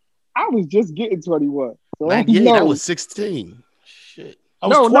 21. I was just getting 21. So 98, I was 16. Shit. I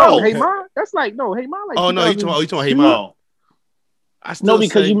was 12. Hey Ma. That's like, no, Hey Ma. Like, oh, no, you talking Hey Ma. No,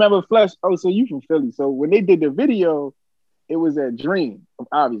 because you remember Flesh. Oh, so you from Philly. So when they did the video, it was at Dream,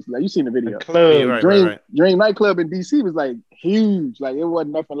 obviously. Like, you seen the video. The club. Dream nightclub in DC was like huge. Like, it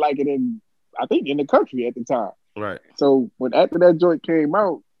wasn't nothing like it in the country at the time. Right. So when after that joint came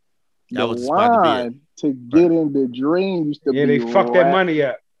out, that was the line to get in the Dream used to be they fucked that money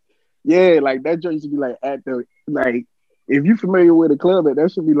up. Yeah, like that joint used to be like at the, like, if you're familiar with a club,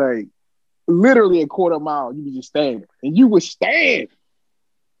 that should be like literally a quarter mile. You be just standing, and you would stand,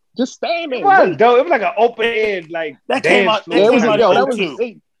 just standing. It was dope. It was like an open end, like that came out. They was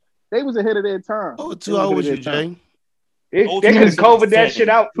ahead of their time. Oh, 2 hours, you Jay. They could have COVID that shit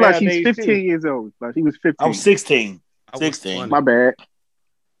out. Plus, he's 15 years old. Plus, he was 15. I was 16. 16. My bad.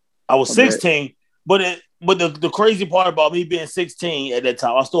 I was 16, but the crazy part about me being 16 at that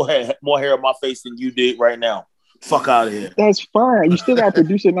time, I still had more hair on my face than you did right now. Fuck out of here. That's fine. You still got to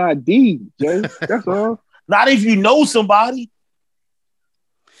produce an ID, Jay. That's all. Not if you know somebody.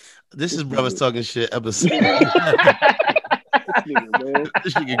 This is Brothers Talking Shit episode.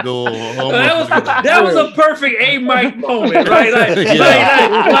 This nigga go on. That was a perfect A-Mike moment, right?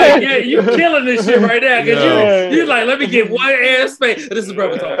 Yeah, you killing this shit right now because you like, let me get one air space. This is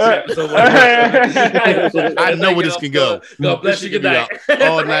Brothers Talking Shit. I know where this can go. God bless you. Good night.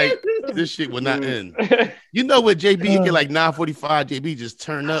 All night. This shit will not end. You know what, JB? He get like 9:45. JB just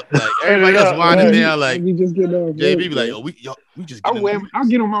turn up. Like everybody else winding down. Like we just get on. JB be like, oh, we just. I'll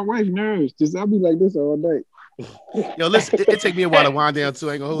get on my wife's nerves. I'll be like this all night. Yo, listen, it take me a while to wind down too.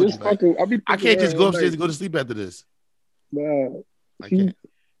 I ain't gonna hold you. I can't just go upstairs and go to sleep after this. Nah,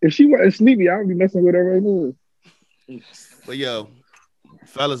 if she wasn't sleepy, I would be messing with her right now. But yo,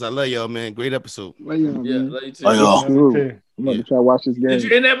 fellas, I love y'all, man. Great episode. Love y'all, yeah, man. Love you too. I'm about to try to watch this game. Did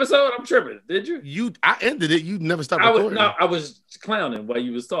you end the episode? I'm tripping. Did you? I ended it. You never stopped recording. I was clowning while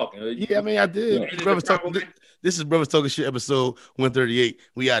you was talking. Yeah, I mean, I did. Brothers talking. This is Brothers Talking Shit episode 138.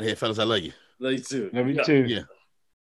 We out here, fellas. I love you. Love you too. Love you too. Yeah.